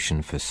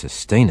solution for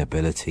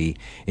sustainability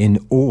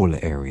in all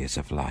areas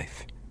of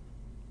life.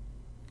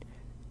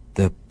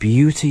 The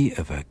beauty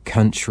of a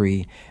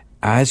country,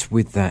 as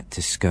with that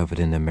discovered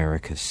in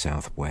America's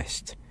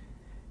Southwest,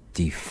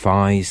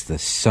 defies the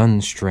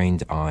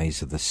sun-strained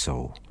eyes of the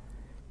soul,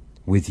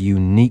 with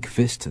unique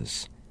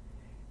vistas,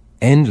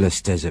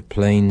 endless desert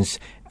plains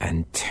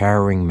and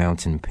towering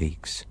mountain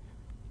peaks,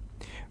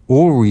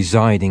 all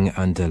residing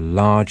under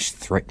large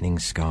threatening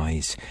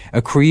skies,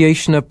 a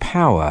creation of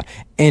power,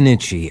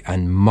 energy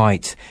and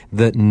might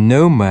that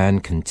no man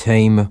can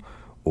tame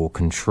or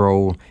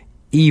control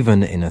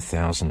even in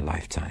 1,000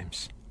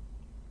 lifetimes.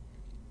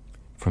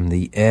 From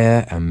the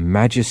air and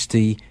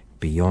majesty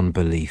beyond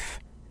belief,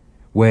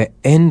 where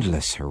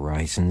endless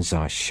horizons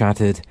are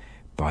shattered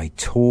by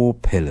tall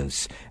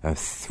pillars of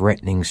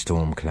threatening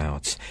storm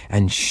clouds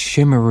and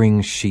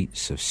shimmering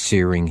sheets of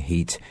searing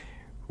heat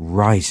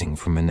rising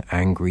from an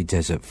angry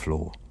desert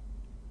floor.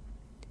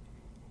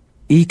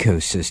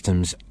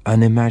 Ecosystems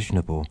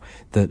unimaginable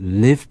that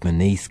live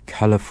beneath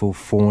colorful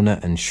fauna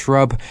and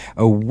shrub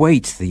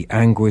await the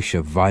anguish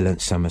of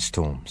violent summer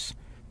storms,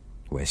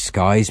 where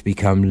skies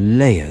become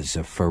layers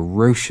of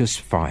ferocious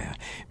fire,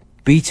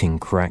 beating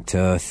cracked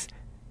earth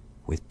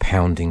with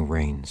pounding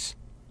rains.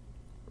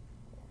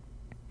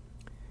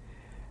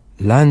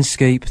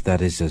 Landscape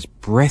that is as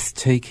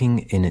breathtaking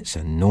in its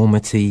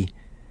enormity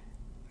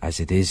as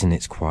it is in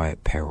its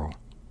quiet peril.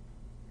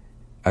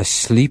 A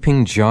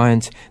sleeping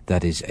giant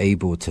that is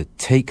able to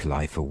take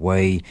life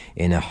away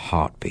in a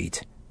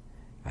heartbeat,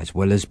 as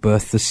well as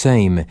birth the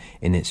same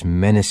in its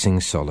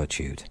menacing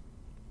solitude.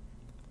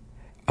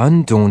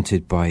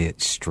 Undaunted by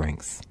its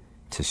strength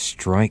to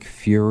strike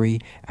fury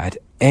at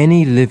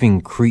any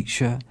living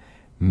creature,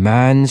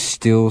 man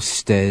still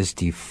stares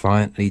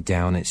defiantly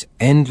down its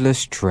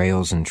endless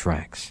trails and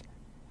tracks.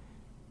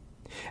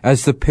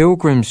 As the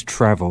pilgrims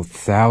traveled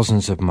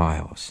thousands of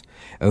miles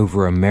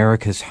over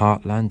America's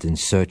heartland in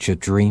search of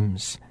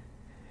dreams,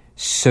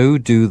 so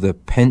do the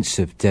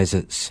pensive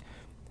deserts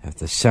of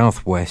the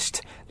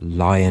Southwest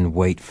lie in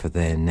wait for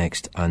their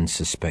next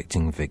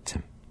unsuspecting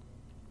victim.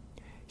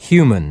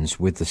 Humans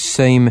with the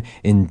same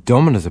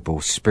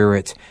indomitable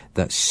spirit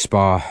that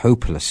spar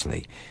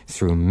hopelessly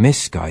through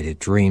misguided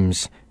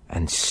dreams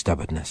and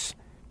stubbornness,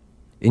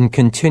 in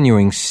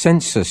continuing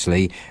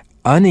senselessly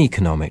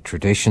uneconomic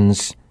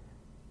traditions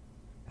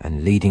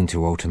and leading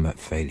to ultimate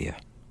failure.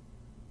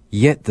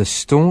 Yet the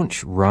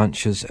staunch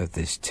ranchers of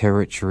this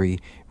territory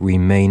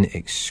remain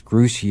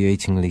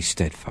excruciatingly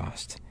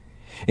steadfast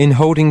in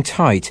holding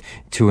tight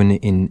to an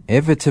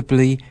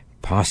inevitably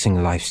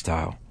passing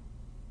lifestyle,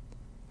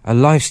 a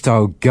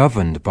lifestyle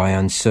governed by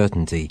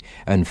uncertainty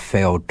and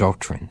failed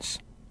doctrines.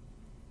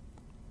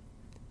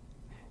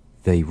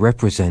 They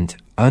represent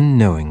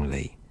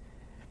unknowingly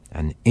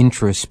an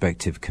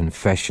introspective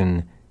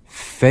confession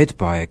fed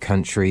by a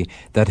country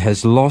that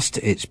has lost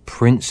its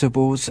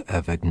principles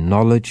of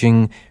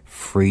acknowledging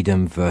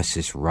freedom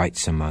versus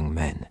rights among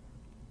men.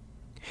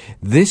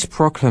 This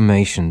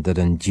proclamation that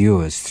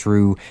endures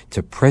through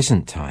to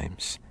present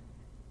times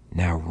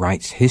now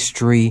writes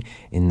history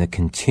in the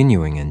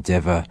continuing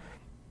endeavor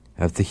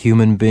of the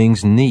human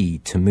being's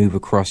need to move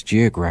across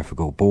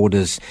geographical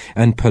borders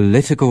and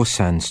political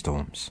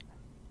sandstorms.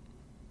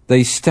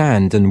 They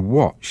stand and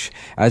watch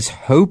as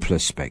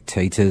hopeless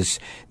spectators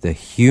the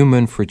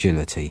human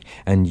fragility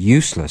and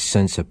useless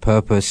sense of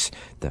purpose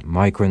that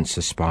migrants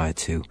aspire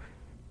to,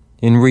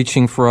 in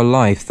reaching for a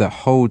life that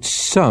holds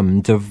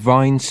some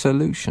divine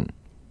solution.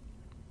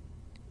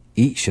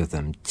 Each of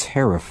them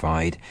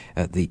terrified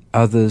at the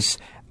other's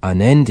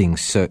unending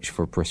search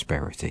for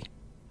prosperity,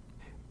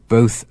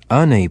 both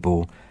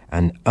unable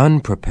and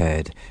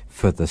unprepared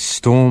for the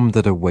storm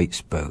that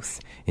awaits both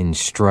in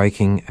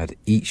striking at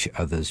each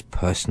other's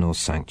personal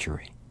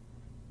sanctuary.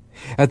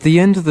 At the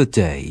end of the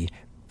day,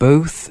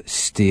 both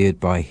steered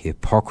by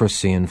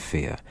hypocrisy and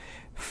fear,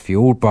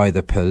 fueled by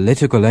the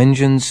political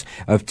engines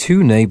of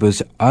two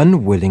neighbors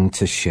unwilling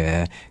to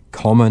share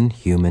common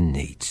human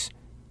needs.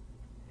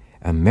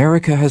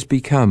 America has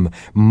become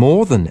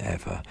more than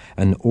ever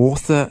an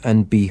author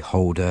and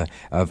beholder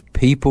of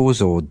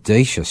people's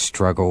audacious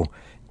struggle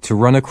to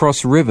run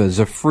across rivers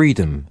of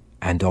freedom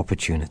and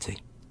opportunity.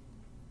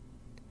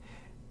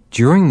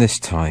 During this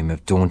time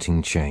of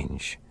daunting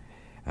change,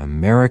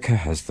 America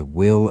has the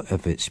will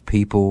of its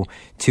people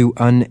to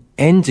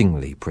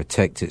unendingly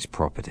protect its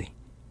property.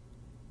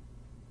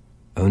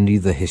 Only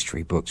the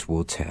history books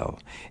will tell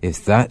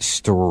if that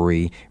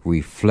story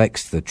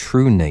reflects the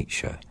true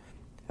nature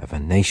of a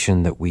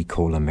nation that we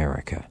call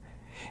America,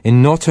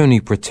 in not only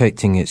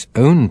protecting its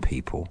own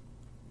people,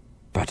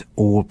 but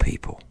all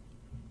people.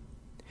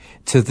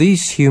 To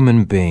these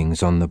human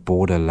beings on the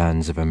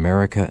borderlands of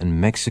America and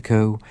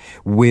Mexico,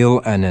 will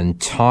an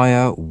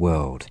entire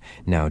world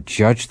now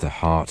judge the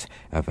heart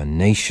of a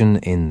nation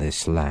in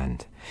this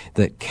land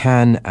that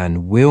can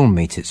and will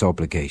meet its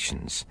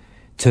obligations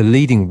to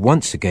leading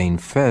once again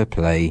fair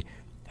play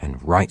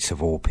and rights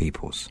of all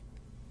peoples.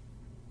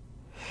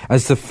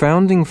 As the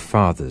Founding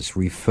Fathers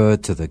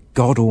referred to the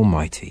God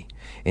Almighty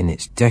in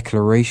its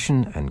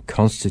Declaration and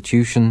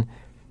Constitution,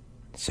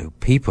 so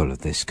people of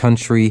this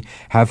country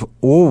have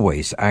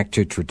always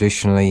acted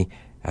traditionally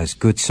as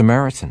Good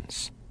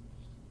Samaritans.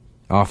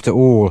 After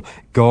all,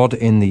 God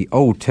in the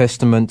Old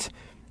Testament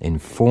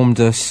informed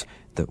us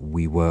that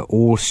we were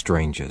all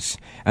strangers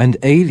and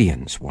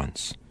aliens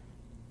once,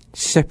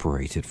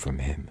 separated from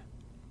Him,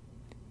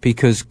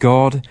 because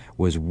God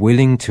was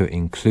willing to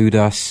include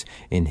us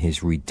in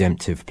His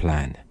redemptive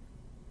plan.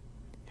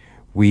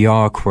 We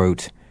are,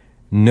 quote,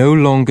 no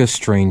longer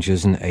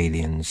strangers and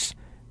aliens,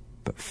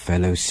 but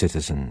fellow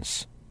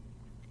citizens.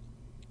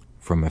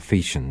 From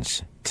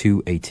Ephesians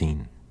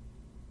 2:18.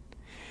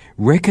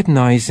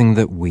 Recognizing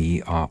that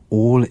we are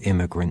all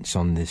immigrants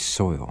on this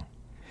soil,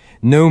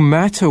 no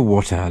matter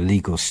what our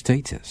legal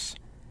status,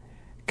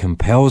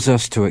 compels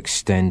us to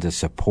extend a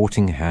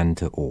supporting hand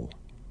to all.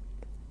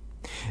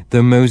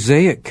 The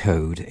Mosaic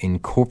Code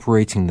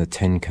incorporating the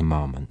Ten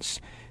Commandments,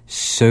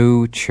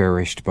 so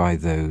cherished by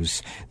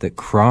those that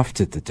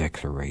crafted the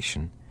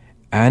Declaration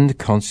and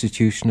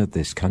Constitution of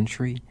this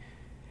country,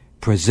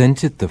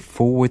 presented the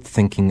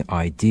forward-thinking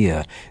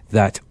idea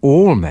that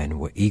all men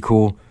were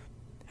equal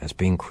as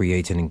being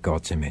created in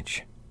God's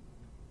image.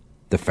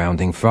 The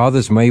Founding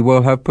Fathers may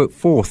well have put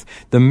forth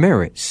the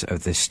merits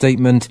of this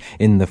statement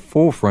in the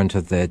forefront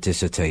of their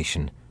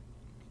dissertation,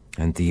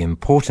 and the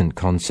important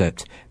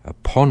concept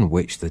upon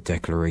which the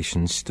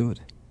Declaration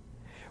stood,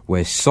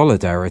 where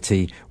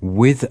solidarity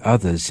with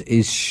others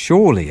is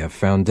surely a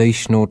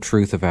foundational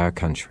truth of our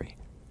country.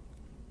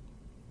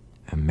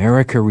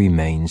 America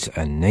remains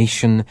a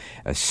nation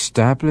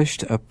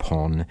established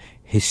upon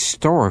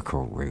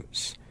historical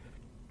roots,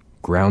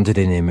 grounded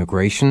in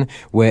immigration,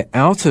 where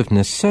out of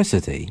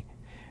necessity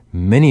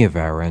many of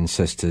our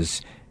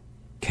ancestors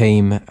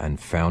came and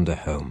found a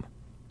home.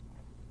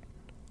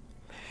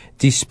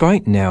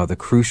 Despite now the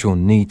crucial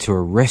need to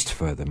arrest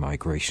further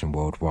migration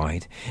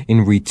worldwide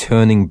in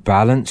returning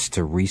balance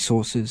to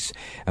resources,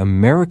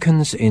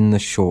 Americans in the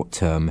short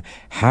term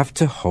have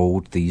to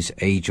hold these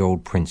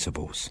age-old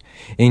principles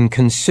in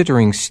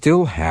considering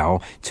still how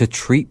to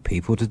treat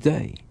people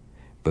today,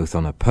 both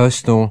on a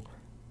personal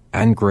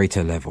and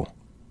greater level.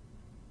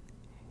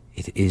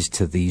 It is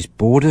to these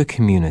border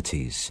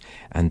communities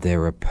and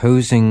their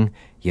opposing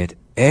yet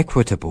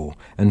equitable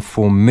and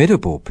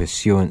formidable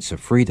pursuance of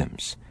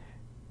freedoms,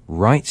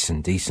 rights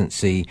and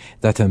decency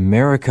that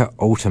America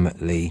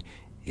ultimately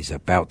is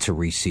about to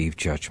receive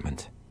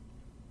judgment.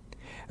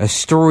 A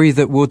story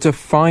that will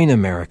define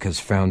America's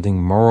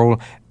founding moral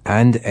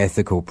and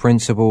ethical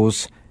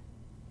principles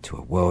to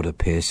a world of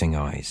piercing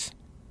eyes,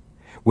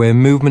 where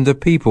movement of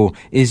people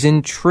is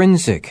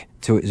intrinsic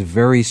to its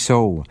very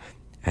soul,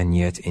 and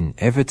yet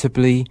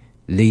inevitably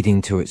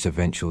leading to its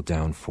eventual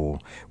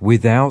downfall,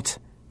 without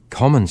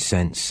common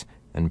sense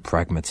and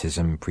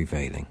pragmatism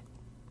prevailing.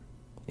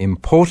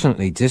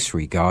 Importantly,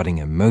 disregarding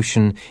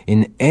emotion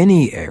in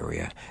any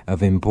area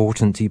of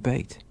important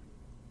debate.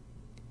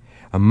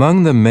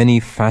 Among the many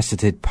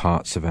faceted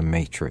parts of a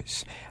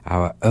matrix,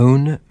 our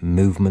own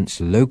movements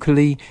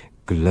locally,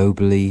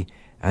 globally,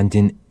 and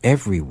in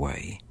every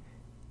way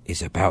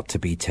is about to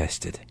be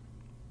tested.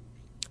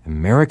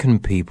 American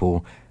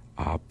people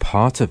are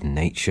part of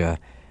nature,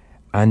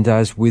 and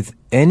as with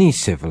any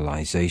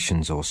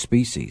civilizations or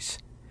species,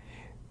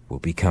 will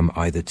become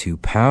either too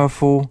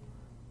powerful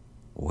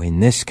or,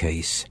 in this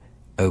case,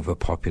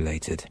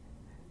 overpopulated,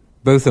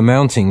 both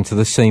amounting to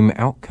the same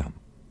outcome.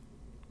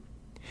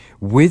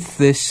 With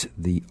this,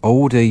 the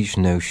old age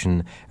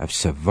notion of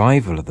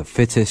survival of the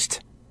fittest,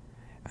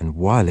 and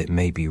while it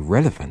may be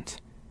relevant,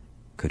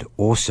 could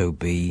also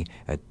be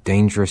a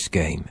dangerous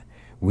game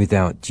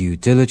without due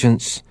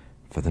diligence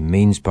for the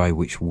means by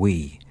which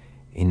we,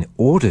 in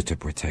order to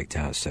protect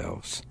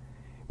ourselves,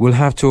 will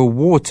have to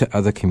award to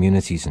other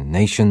communities and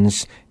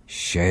nations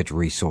shared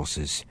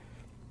resources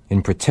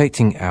in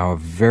protecting our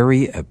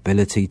very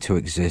ability to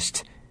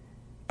exist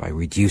by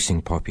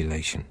reducing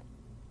population.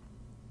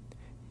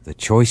 The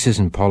choices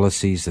and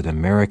policies that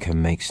America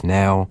makes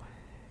now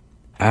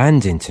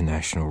and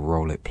international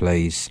role it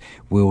plays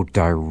will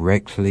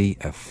directly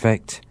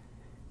affect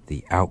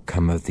the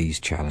outcome of these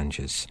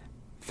challenges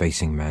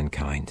facing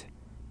mankind,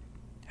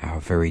 our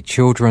very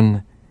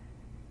children,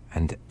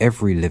 and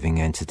every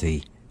living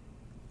entity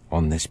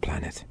on this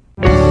planet.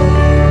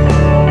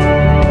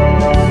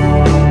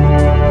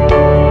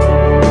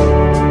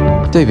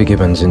 David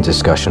Gibbons in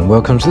Discussion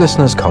welcomes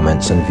listeners'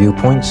 comments and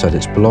viewpoints at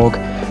its blog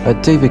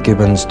at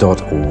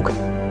davidgibbons.org.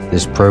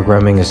 This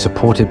programming is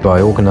supported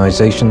by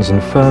organizations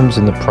and firms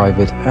in the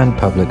private and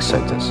public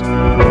sectors.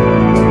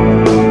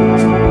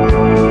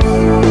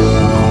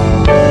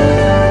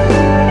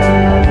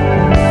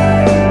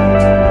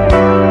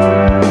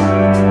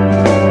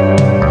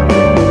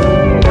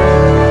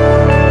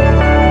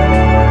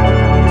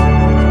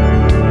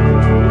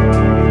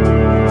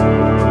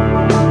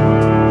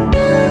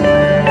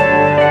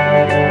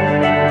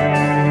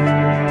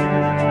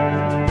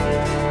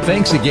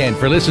 Thanks again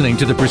for listening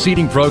to the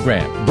preceding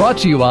program, brought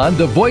to you on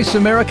the Voice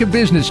America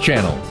Business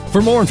Channel.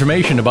 For more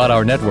information about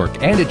our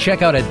network and to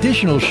check out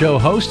additional show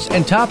hosts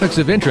and topics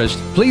of interest,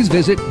 please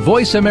visit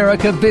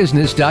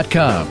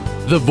voiceamericabusiness.com.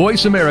 The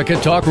Voice America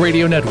Talk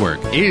Radio Network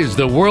is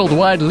the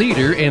worldwide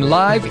leader in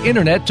live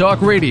Internet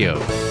talk radio.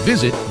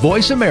 Visit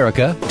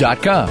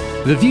voiceamerica.com.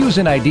 The views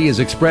and ideas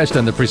expressed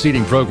on the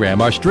preceding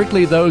program are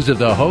strictly those of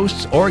the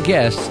hosts or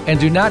guests and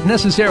do not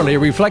necessarily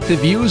reflect the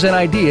views and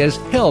ideas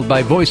held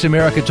by Voice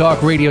America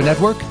Talk Radio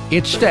Network,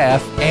 its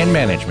staff, and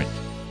management.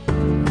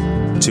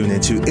 Tune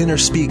into Inner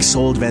Speak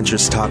Soul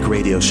Adventures Talk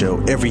Radio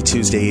Show every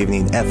Tuesday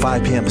evening at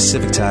 5 p.m.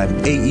 Pacific Time,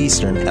 8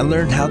 Eastern, and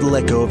learn how to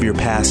let go of your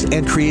past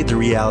and create the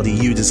reality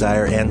you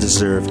desire and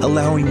deserve,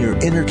 allowing your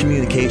inner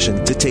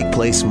communication to take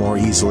place more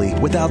easily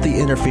without the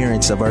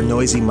interference of our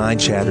noisy mind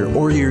chatter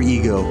or your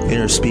ego.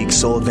 Inner Speak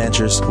Soul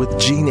Adventures with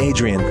Gene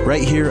Adrian,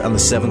 right here on the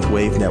Seventh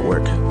Wave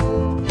Network.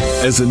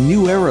 As a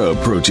new era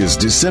approaches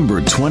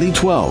December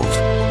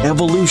 2012,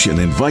 Evolution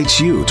invites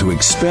you to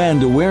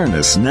expand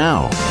awareness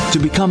now to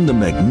become the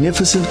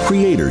magnificent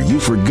creator you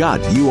forgot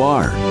you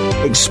are.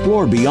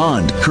 Explore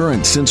beyond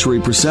current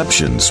sensory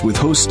perceptions with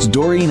host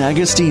Doreen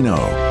Agostino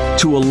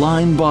to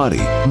align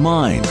body,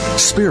 mind,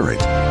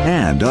 spirit,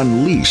 and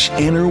unleash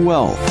inner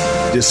wealth.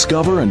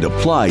 Discover and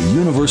apply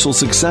universal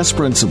success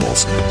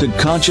principles to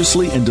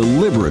consciously and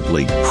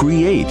deliberately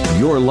create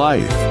your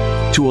life.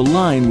 To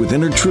align with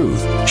inner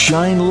truth,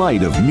 shine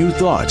light of new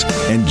thought,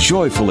 and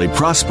joyfully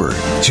prosper.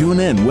 Tune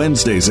in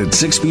Wednesdays at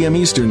 6 p.m.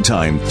 Eastern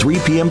Time, 3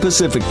 p.m.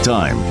 Pacific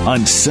Time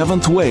on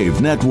Seventh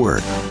Wave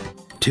Network.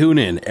 Tune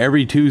in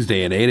every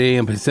Tuesday at 8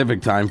 a.m.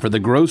 Pacific Time for The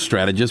Growth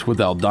Strategist with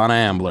Eldonna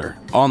Ambler.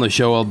 On the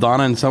show,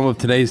 Eldonna and some of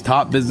today's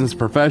top business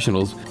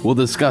professionals will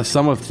discuss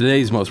some of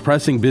today's most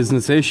pressing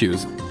business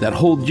issues that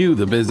hold you,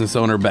 the business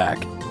owner, back.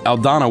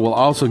 Eldonna will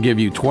also give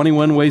you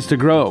 21 ways to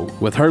grow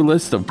with her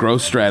list of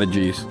growth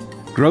strategies.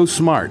 Grow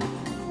smart,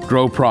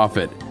 grow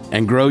profit,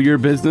 and grow your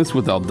business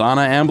with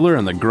Eldonna Ambler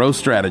and the Growth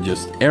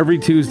Strategist every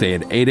Tuesday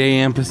at 8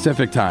 a.m.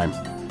 Pacific Time,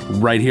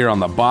 right here on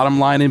the Bottom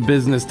Line in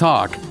Business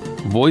Talk,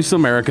 Voice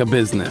America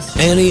Business.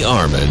 Annie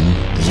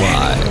Arman,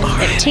 live.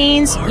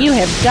 Teens, you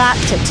have got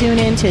to tune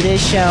into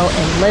this show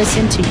and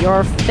listen to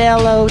your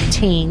fellow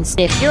teens.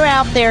 If you're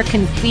out there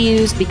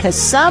confused because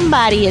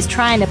somebody is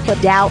trying to put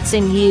doubts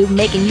in you,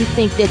 making you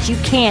think that you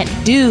can't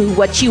do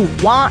what you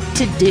want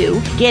to do,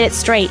 get it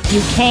straight.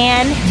 You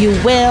can, you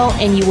will,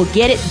 and you will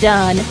get it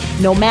done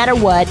no matter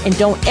what. And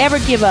don't ever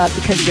give up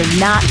because you're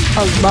not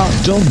alone.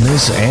 Don't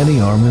miss Annie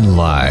Arman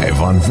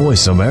live on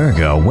Voice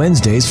America,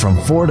 Wednesdays from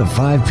 4 to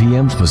 5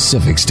 p.m.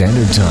 Pacific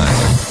Standard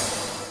Time.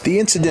 The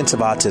incidence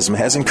of autism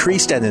has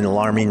increased at an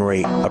alarming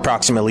rate.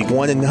 Approximately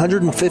 1 in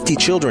 150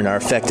 children are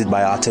affected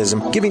by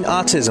autism, giving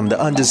autism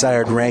the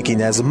undesired ranking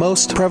as the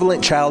most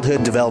prevalent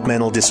childhood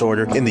developmental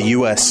disorder in the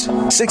U.S.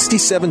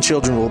 67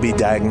 children will be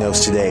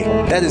diagnosed today.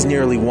 That is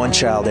nearly one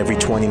child every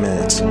 20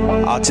 minutes.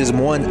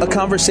 Autism One, a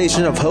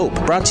conversation of hope,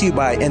 brought to you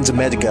by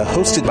Enzymedica,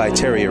 hosted by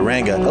Terry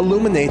Aranga,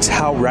 illuminates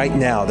how right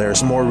now there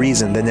is more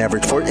reason than ever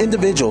for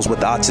individuals with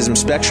autism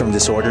spectrum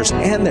disorders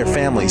and their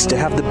families to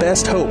have the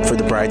best hope for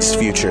the brightest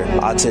future.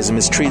 Autism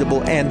is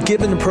treatable, and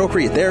given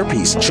appropriate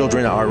therapies,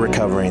 children are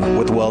recovering.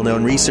 With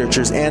well-known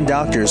researchers and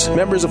doctors,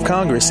 members of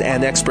Congress,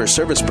 and expert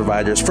service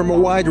providers from a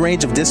wide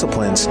range of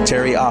disciplines,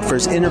 Terry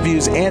offers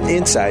interviews and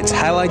insights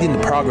highlighting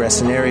the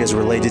progress in areas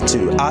related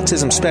to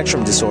autism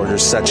spectrum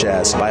disorders such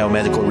as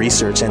biomedical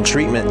research and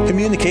treatment,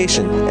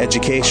 communication,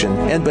 education,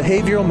 and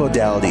behavioral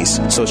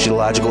modalities,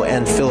 sociological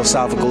and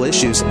philosophical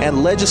issues,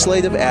 and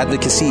legislative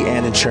advocacy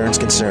and insurance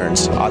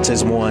concerns.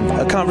 Autism One,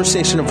 a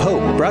conversation of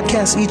hope,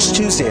 broadcasts each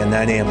Tuesday at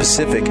 9 a.m.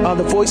 Pacific on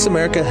the Voice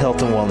America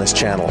Health and Wellness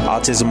Channel.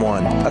 Autism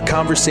One, a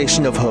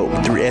conversation of hope.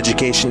 Through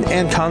education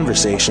and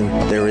conversation,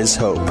 there is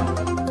hope.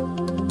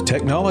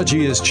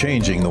 Technology is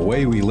changing the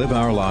way we live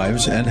our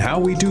lives and how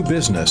we do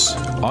business.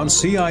 On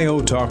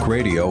CIO Talk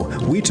Radio,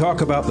 we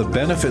talk about the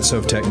benefits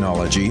of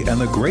technology and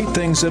the great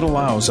things it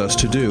allows us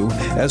to do,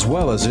 as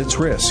well as its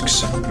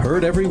risks.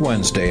 Heard every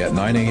Wednesday at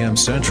 9 a.m.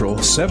 Central,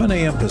 7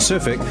 a.m.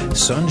 Pacific,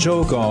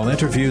 Sanjo Gall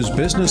interviews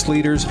business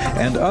leaders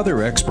and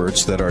other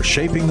experts that are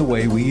shaping the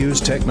way we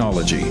use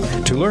technology.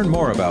 To learn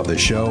more about the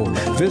show,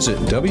 visit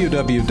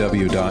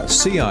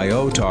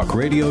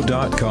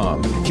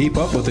www.ciotalkradio.com. Keep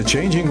up with the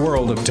changing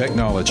world of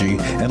technology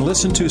and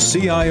listen to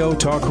CIO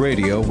Talk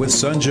Radio with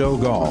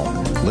Sanjo Gall.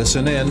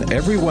 Listen in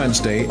every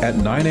Wednesday at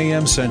 9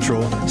 a.m.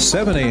 Central,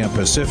 7 a.m.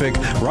 Pacific,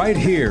 right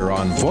here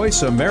on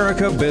Voice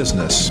America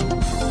Business.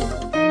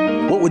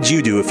 What would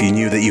you do if you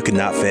knew that you could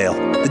not fail?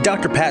 The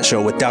Dr. Pat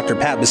Show with Dr.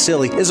 Pat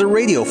Basili is a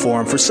radio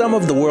forum for some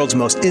of the world's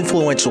most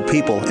influential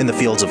people in the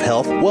fields of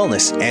health,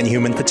 wellness, and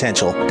human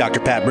potential.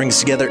 Dr. Pat brings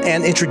together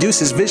and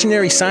introduces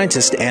visionary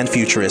scientists and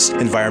futurists,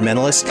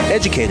 environmentalists,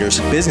 educators,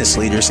 business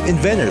leaders,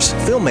 inventors,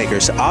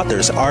 filmmakers,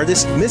 authors,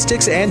 artists,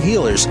 mystics, and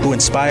healers who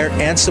inspire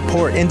and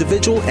support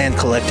individual and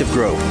collective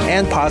growth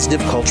and positive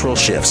cultural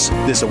shifts.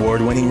 This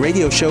award-winning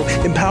radio show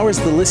empowers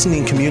the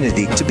listening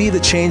community to be the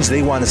change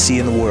they want to see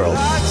in the world.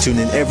 Tune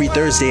in every Thursday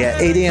Thursday at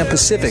 8 a.m.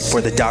 Pacific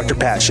for the Dr.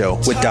 Pat Show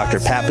with Dr.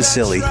 Pat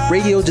Basili.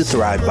 Radio to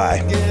thrive by.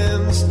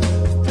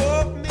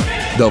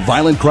 The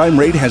violent crime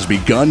rate has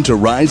begun to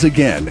rise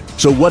again.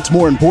 So what's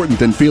more important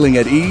than feeling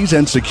at ease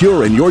and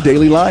secure in your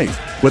daily life?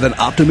 With an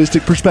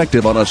optimistic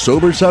perspective on a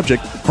sober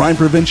subject, crime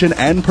prevention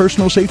and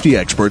personal safety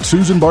expert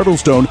Susan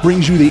Bartlestone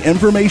brings you the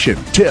information,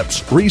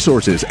 tips,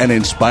 resources, and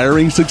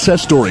inspiring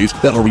success stories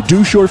that'll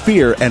reduce your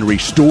fear and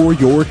restore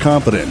your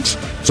confidence.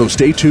 So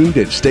stay tuned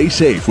and stay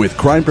safe with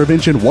Crime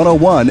Prevention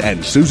 101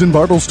 and Susan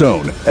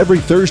Bartlestone every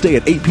Thursday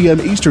at 8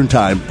 p.m. Eastern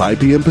Time, 5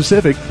 p.m.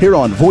 Pacific, here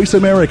on Voice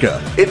America.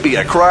 It'd be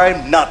a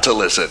crime not to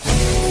listen.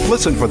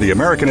 Listen for The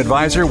American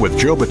Advisor with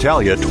Joe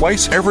Battaglia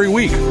twice every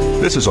week.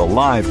 This is a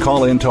live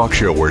call-in talk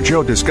show where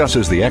Joe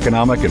discusses the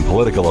economic and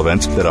political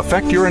events that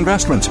affect your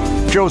investments.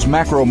 Joe's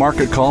macro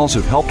market calls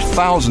have helped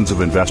thousands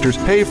of investors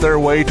pave their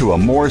way to a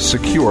more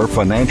secure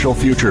financial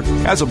future.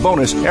 As a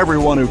bonus,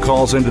 everyone who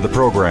calls into the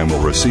program will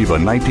receive a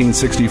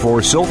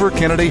 1964 silver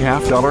Kennedy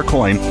half-dollar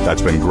coin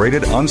that's been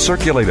graded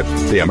uncirculated.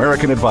 The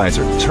American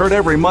Advisor is heard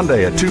every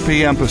Monday at 2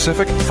 p.m.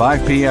 Pacific,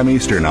 5 p.m.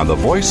 Eastern on the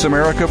Voice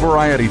America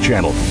Variety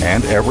Channel,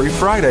 and every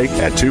Friday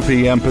at 2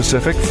 p.m.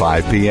 Pacific,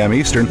 5 p.m.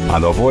 Eastern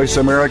on the Voice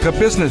America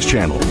Business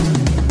Channel.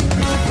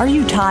 Are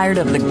you tired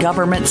of the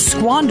government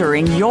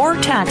squandering your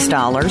tax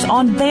dollars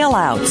on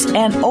bailouts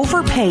and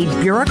overpaid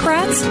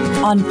bureaucrats?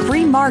 On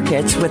Free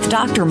Markets with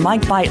Dr.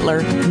 Mike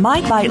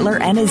Beitler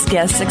and his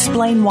guests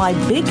explain why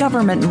big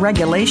government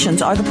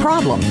regulations are the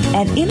problem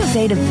and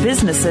innovative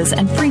businesses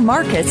and free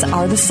markets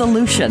are the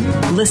solution.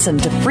 Listen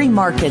to Free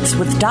Markets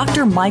with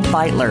Dr. Mike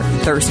Beitler,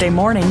 Thursday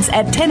mornings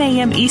at 10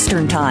 a.m.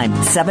 Eastern Time,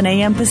 7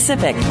 a.m.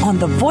 Pacific on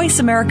the Voice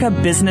America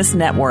Business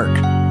Network.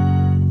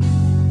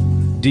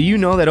 Do you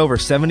know that over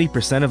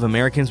 70% of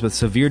Americans with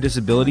severe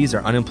disabilities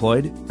are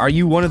unemployed? Are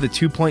you one of the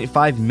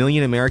 2.5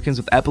 million Americans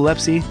with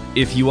epilepsy?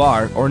 If you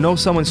are, or know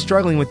someone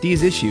struggling with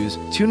these issues,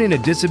 tune in to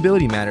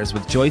Disability Matters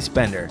with Joyce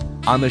Bender.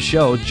 On the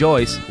show,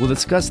 Joyce will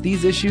discuss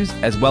these issues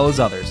as well as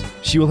others.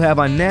 She will have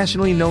on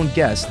nationally known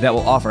guests that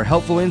will offer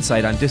helpful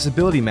insight on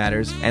disability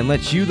matters and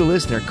let you, the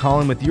listener, call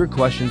in with your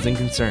questions and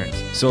concerns.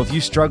 So if you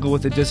struggle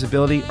with a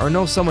disability or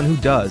know someone who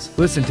does,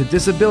 listen to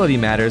Disability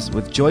Matters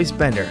with Joyce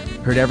Bender,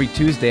 heard every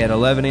Tuesday at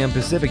 11 a.m.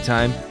 Pacific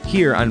Time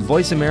here on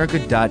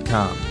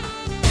voiceamerica.com.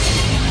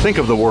 Think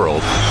of the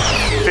world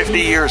 50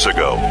 years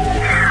ago.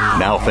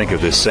 Now think of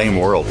this same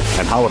world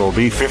and how it'll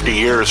be 50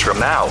 years from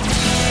now.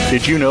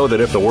 Did you know that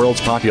if the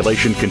world's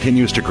population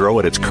continues to grow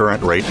at its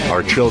current rate,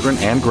 our children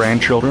and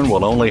grandchildren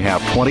will only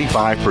have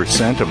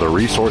 25% of the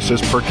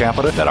resources per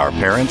capita that our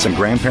parents and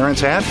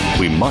grandparents had?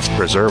 We must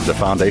preserve the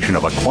foundation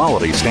of a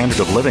quality standard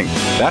of living.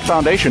 That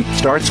foundation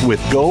starts with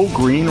Go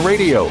Green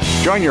Radio.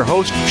 Join your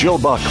host, Jill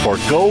Buck, for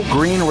Go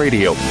Green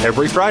Radio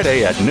every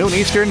Friday at noon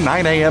Eastern,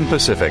 9 a.m.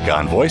 Pacific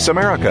on Voice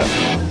America.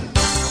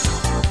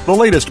 The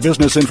latest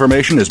business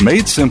information is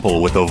made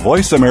simple with the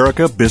Voice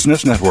America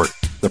Business Network.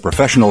 The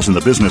professionals in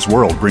the business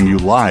world bring you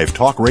live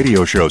talk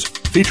radio shows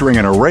featuring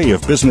an array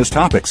of business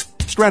topics,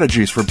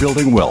 strategies for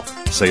building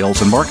wealth,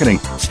 sales and marketing,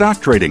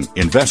 stock trading,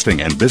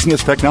 investing, and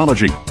business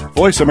technology.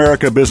 Voice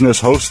America Business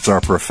hosts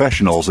are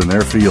professionals in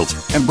their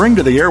fields and bring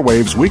to the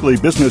airwaves weekly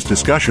business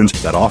discussions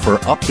that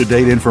offer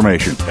up-to-date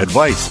information,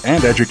 advice,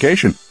 and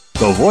education.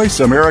 The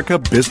Voice America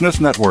Business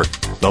Network,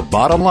 the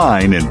bottom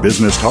line in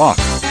business talk.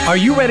 Are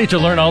you ready to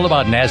learn all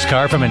about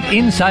NASCAR from an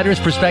insider's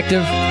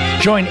perspective?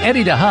 Join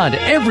Eddie DeHaan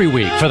every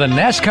week for the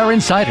NASCAR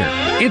Insider.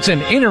 It's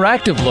an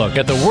interactive look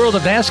at the world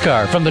of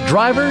NASCAR from the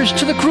drivers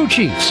to the crew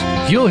chiefs.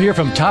 You'll hear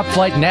from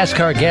top-flight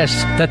NASCAR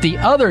guests that the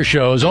other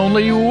shows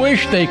only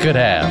wish they could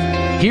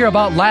have. Hear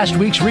about last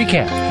week's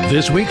recap,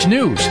 this week's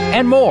news,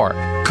 and more.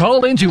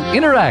 Call in to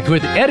interact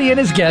with Eddie and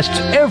his guests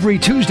every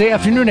Tuesday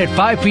afternoon at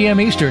 5 p.m.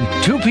 Eastern,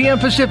 2 p.m.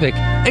 Pacific,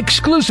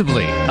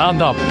 exclusively on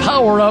the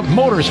Power Up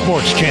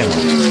Motorsports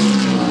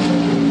Channel.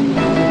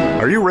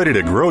 Are you ready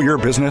to grow your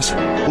business?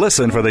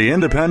 Listen for the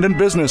Independent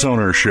Business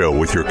Owner Show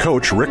with your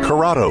coach, Rick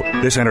Corrado.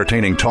 This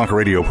entertaining talk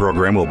radio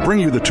program will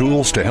bring you the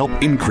tools to help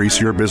increase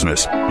your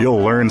business. You'll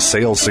learn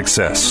sales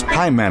success,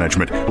 time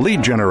management,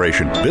 lead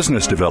generation,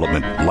 business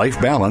development, life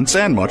balance,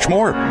 and much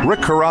more.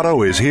 Rick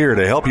Corrado is here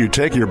to help you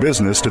take your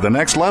business to the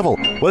next level.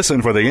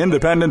 Listen for the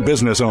Independent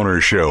Business Owner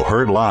Show,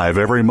 heard live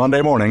every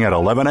Monday morning at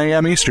 11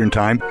 a.m. Eastern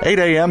Time, 8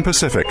 a.m.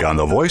 Pacific on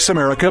the Voice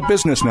America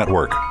Business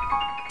Network.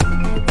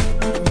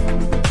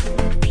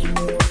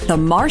 The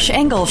Marsh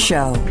Engel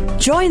Show.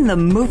 Join the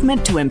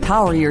movement to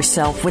empower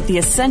yourself with the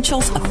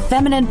essentials of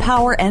feminine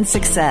power and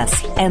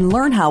success, and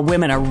learn how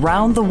women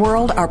around the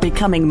world are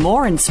becoming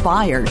more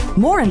inspired,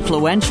 more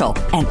influential,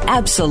 and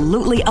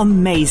absolutely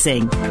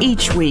amazing.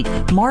 Each week,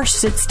 Marsh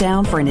sits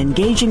down for an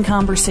engaging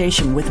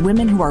conversation with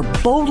women who are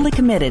boldly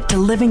committed to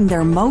living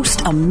their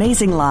most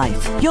amazing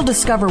life. You'll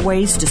discover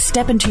ways to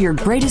step into your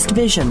greatest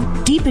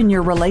vision, deepen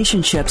your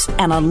relationships,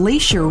 and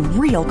unleash your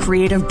real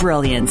creative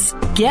brilliance.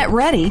 Get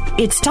ready.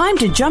 It's time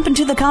to jump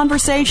into the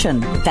conversation.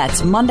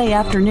 That's Monday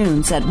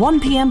afternoons at 1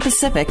 p.m.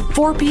 Pacific,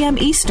 4 p.m.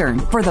 Eastern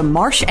for the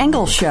Marsh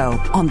Engel Show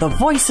on the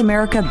Voice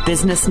America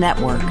Business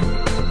Network.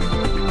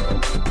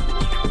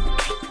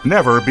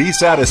 Never be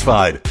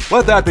satisfied.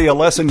 Let that be a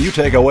lesson you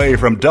take away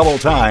from Double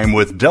Time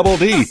with Double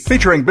D,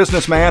 featuring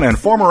businessman and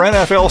former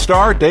NFL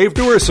star Dave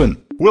Duerson.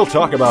 We'll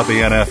talk about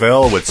the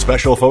NFL with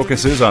special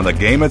focuses on the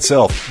game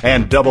itself,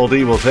 and Double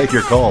D will take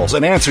your calls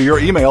and answer your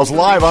emails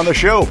live on the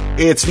show.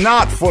 It's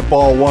not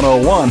Football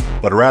 101,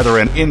 but rather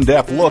an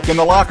in-depth look in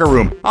the locker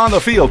room, on the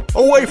field,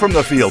 away from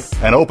the field,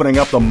 and opening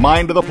up the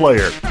mind of the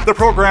player. The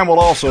program will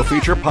also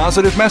feature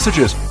positive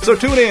messages, so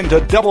tune in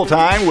to Double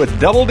Time with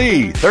Double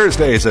D,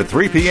 Thursdays at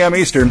 3 p.m.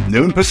 Eastern,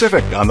 noon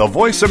Pacific, on the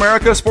Voice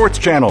America Sports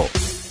Channel.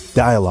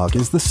 Dialogue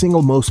is the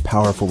single most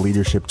powerful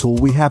leadership tool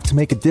we have to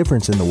make a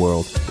difference in the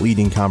world.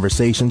 Leading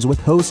Conversations with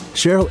host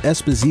Cheryl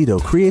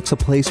Esposito creates a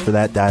place for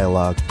that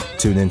dialogue.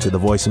 Tune into the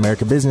Voice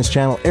America Business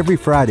Channel every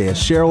Friday as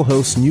Cheryl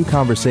hosts new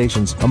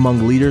conversations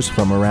among leaders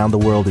from around the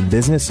world in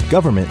business,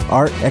 government,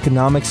 art,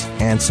 economics,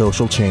 and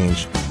social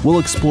change. We'll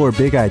explore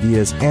big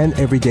ideas and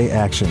everyday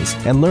actions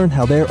and learn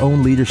how their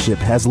own leadership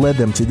has led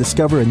them to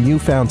discover a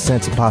newfound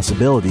sense of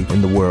possibility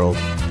in the world.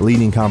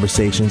 Leading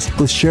Conversations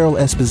with Cheryl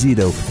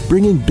Esposito,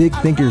 bringing big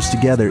thinkers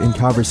together in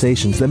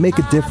conversations that make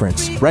a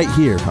difference, right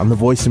here on the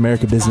Voice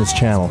America Business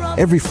Channel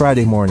every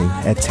Friday morning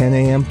at 10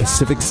 a.m.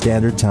 Pacific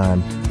Standard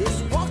Time.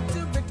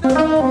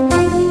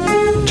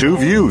 Two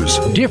views.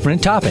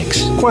 Different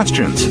topics.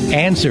 Questions.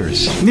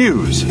 Answers.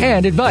 News.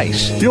 And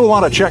advice. You'll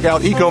want to check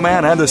out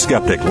Ecoman and the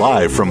Skeptic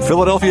live from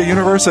Philadelphia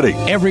University.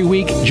 Every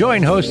week,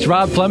 join hosts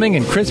Rob Fleming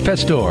and Chris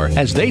Pastor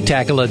as they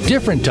tackle a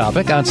different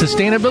topic on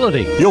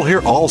sustainability. You'll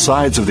hear all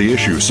sides of the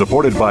issue,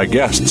 supported by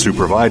guests who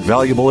provide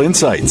valuable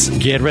insights.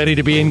 Get ready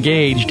to be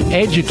engaged,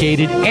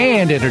 educated,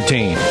 and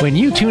entertained when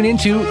you tune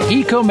into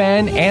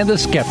Ecoman and the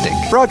Skeptic.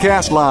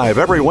 Broadcast live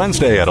every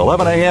Wednesday at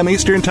 11 a.m.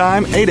 Eastern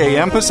Time, 8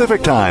 a.m.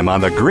 Pacific Time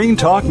on the Green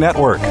Talk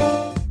Network.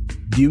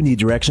 Do you need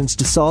directions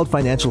to solid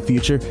financial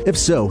future? If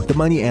so, the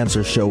Money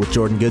Answers Show with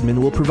Jordan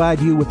Goodman will provide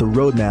you with a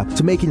roadmap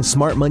to making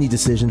smart money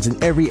decisions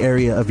in every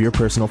area of your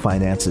personal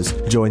finances.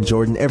 Join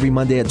Jordan every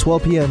Monday at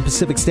 12 p.m.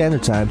 Pacific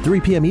Standard Time,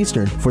 3 p.m.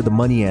 Eastern for the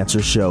Money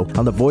Answers Show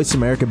on the Voice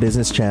America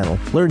Business Channel.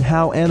 Learn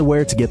how and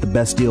where to get the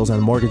best deals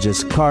on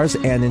mortgages, cars,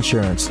 and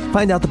insurance.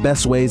 Find out the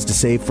best ways to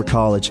save for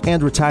college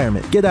and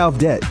retirement, get out of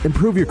debt,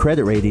 improve your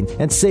credit rating,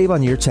 and save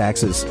on your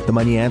taxes. The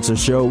Money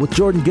Answers Show with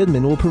Jordan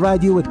Goodman will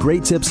provide you with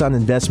great tips on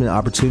investment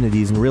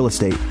opportunities in real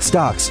estate,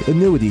 stocks,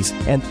 annuities,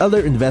 and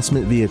other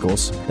investment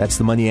vehicles. That's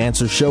the Money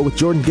Answers Show with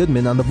Jordan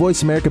Goodman on the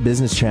Voice America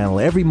Business Channel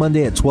every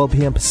Monday at 12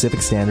 p.m.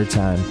 Pacific Standard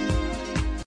Time.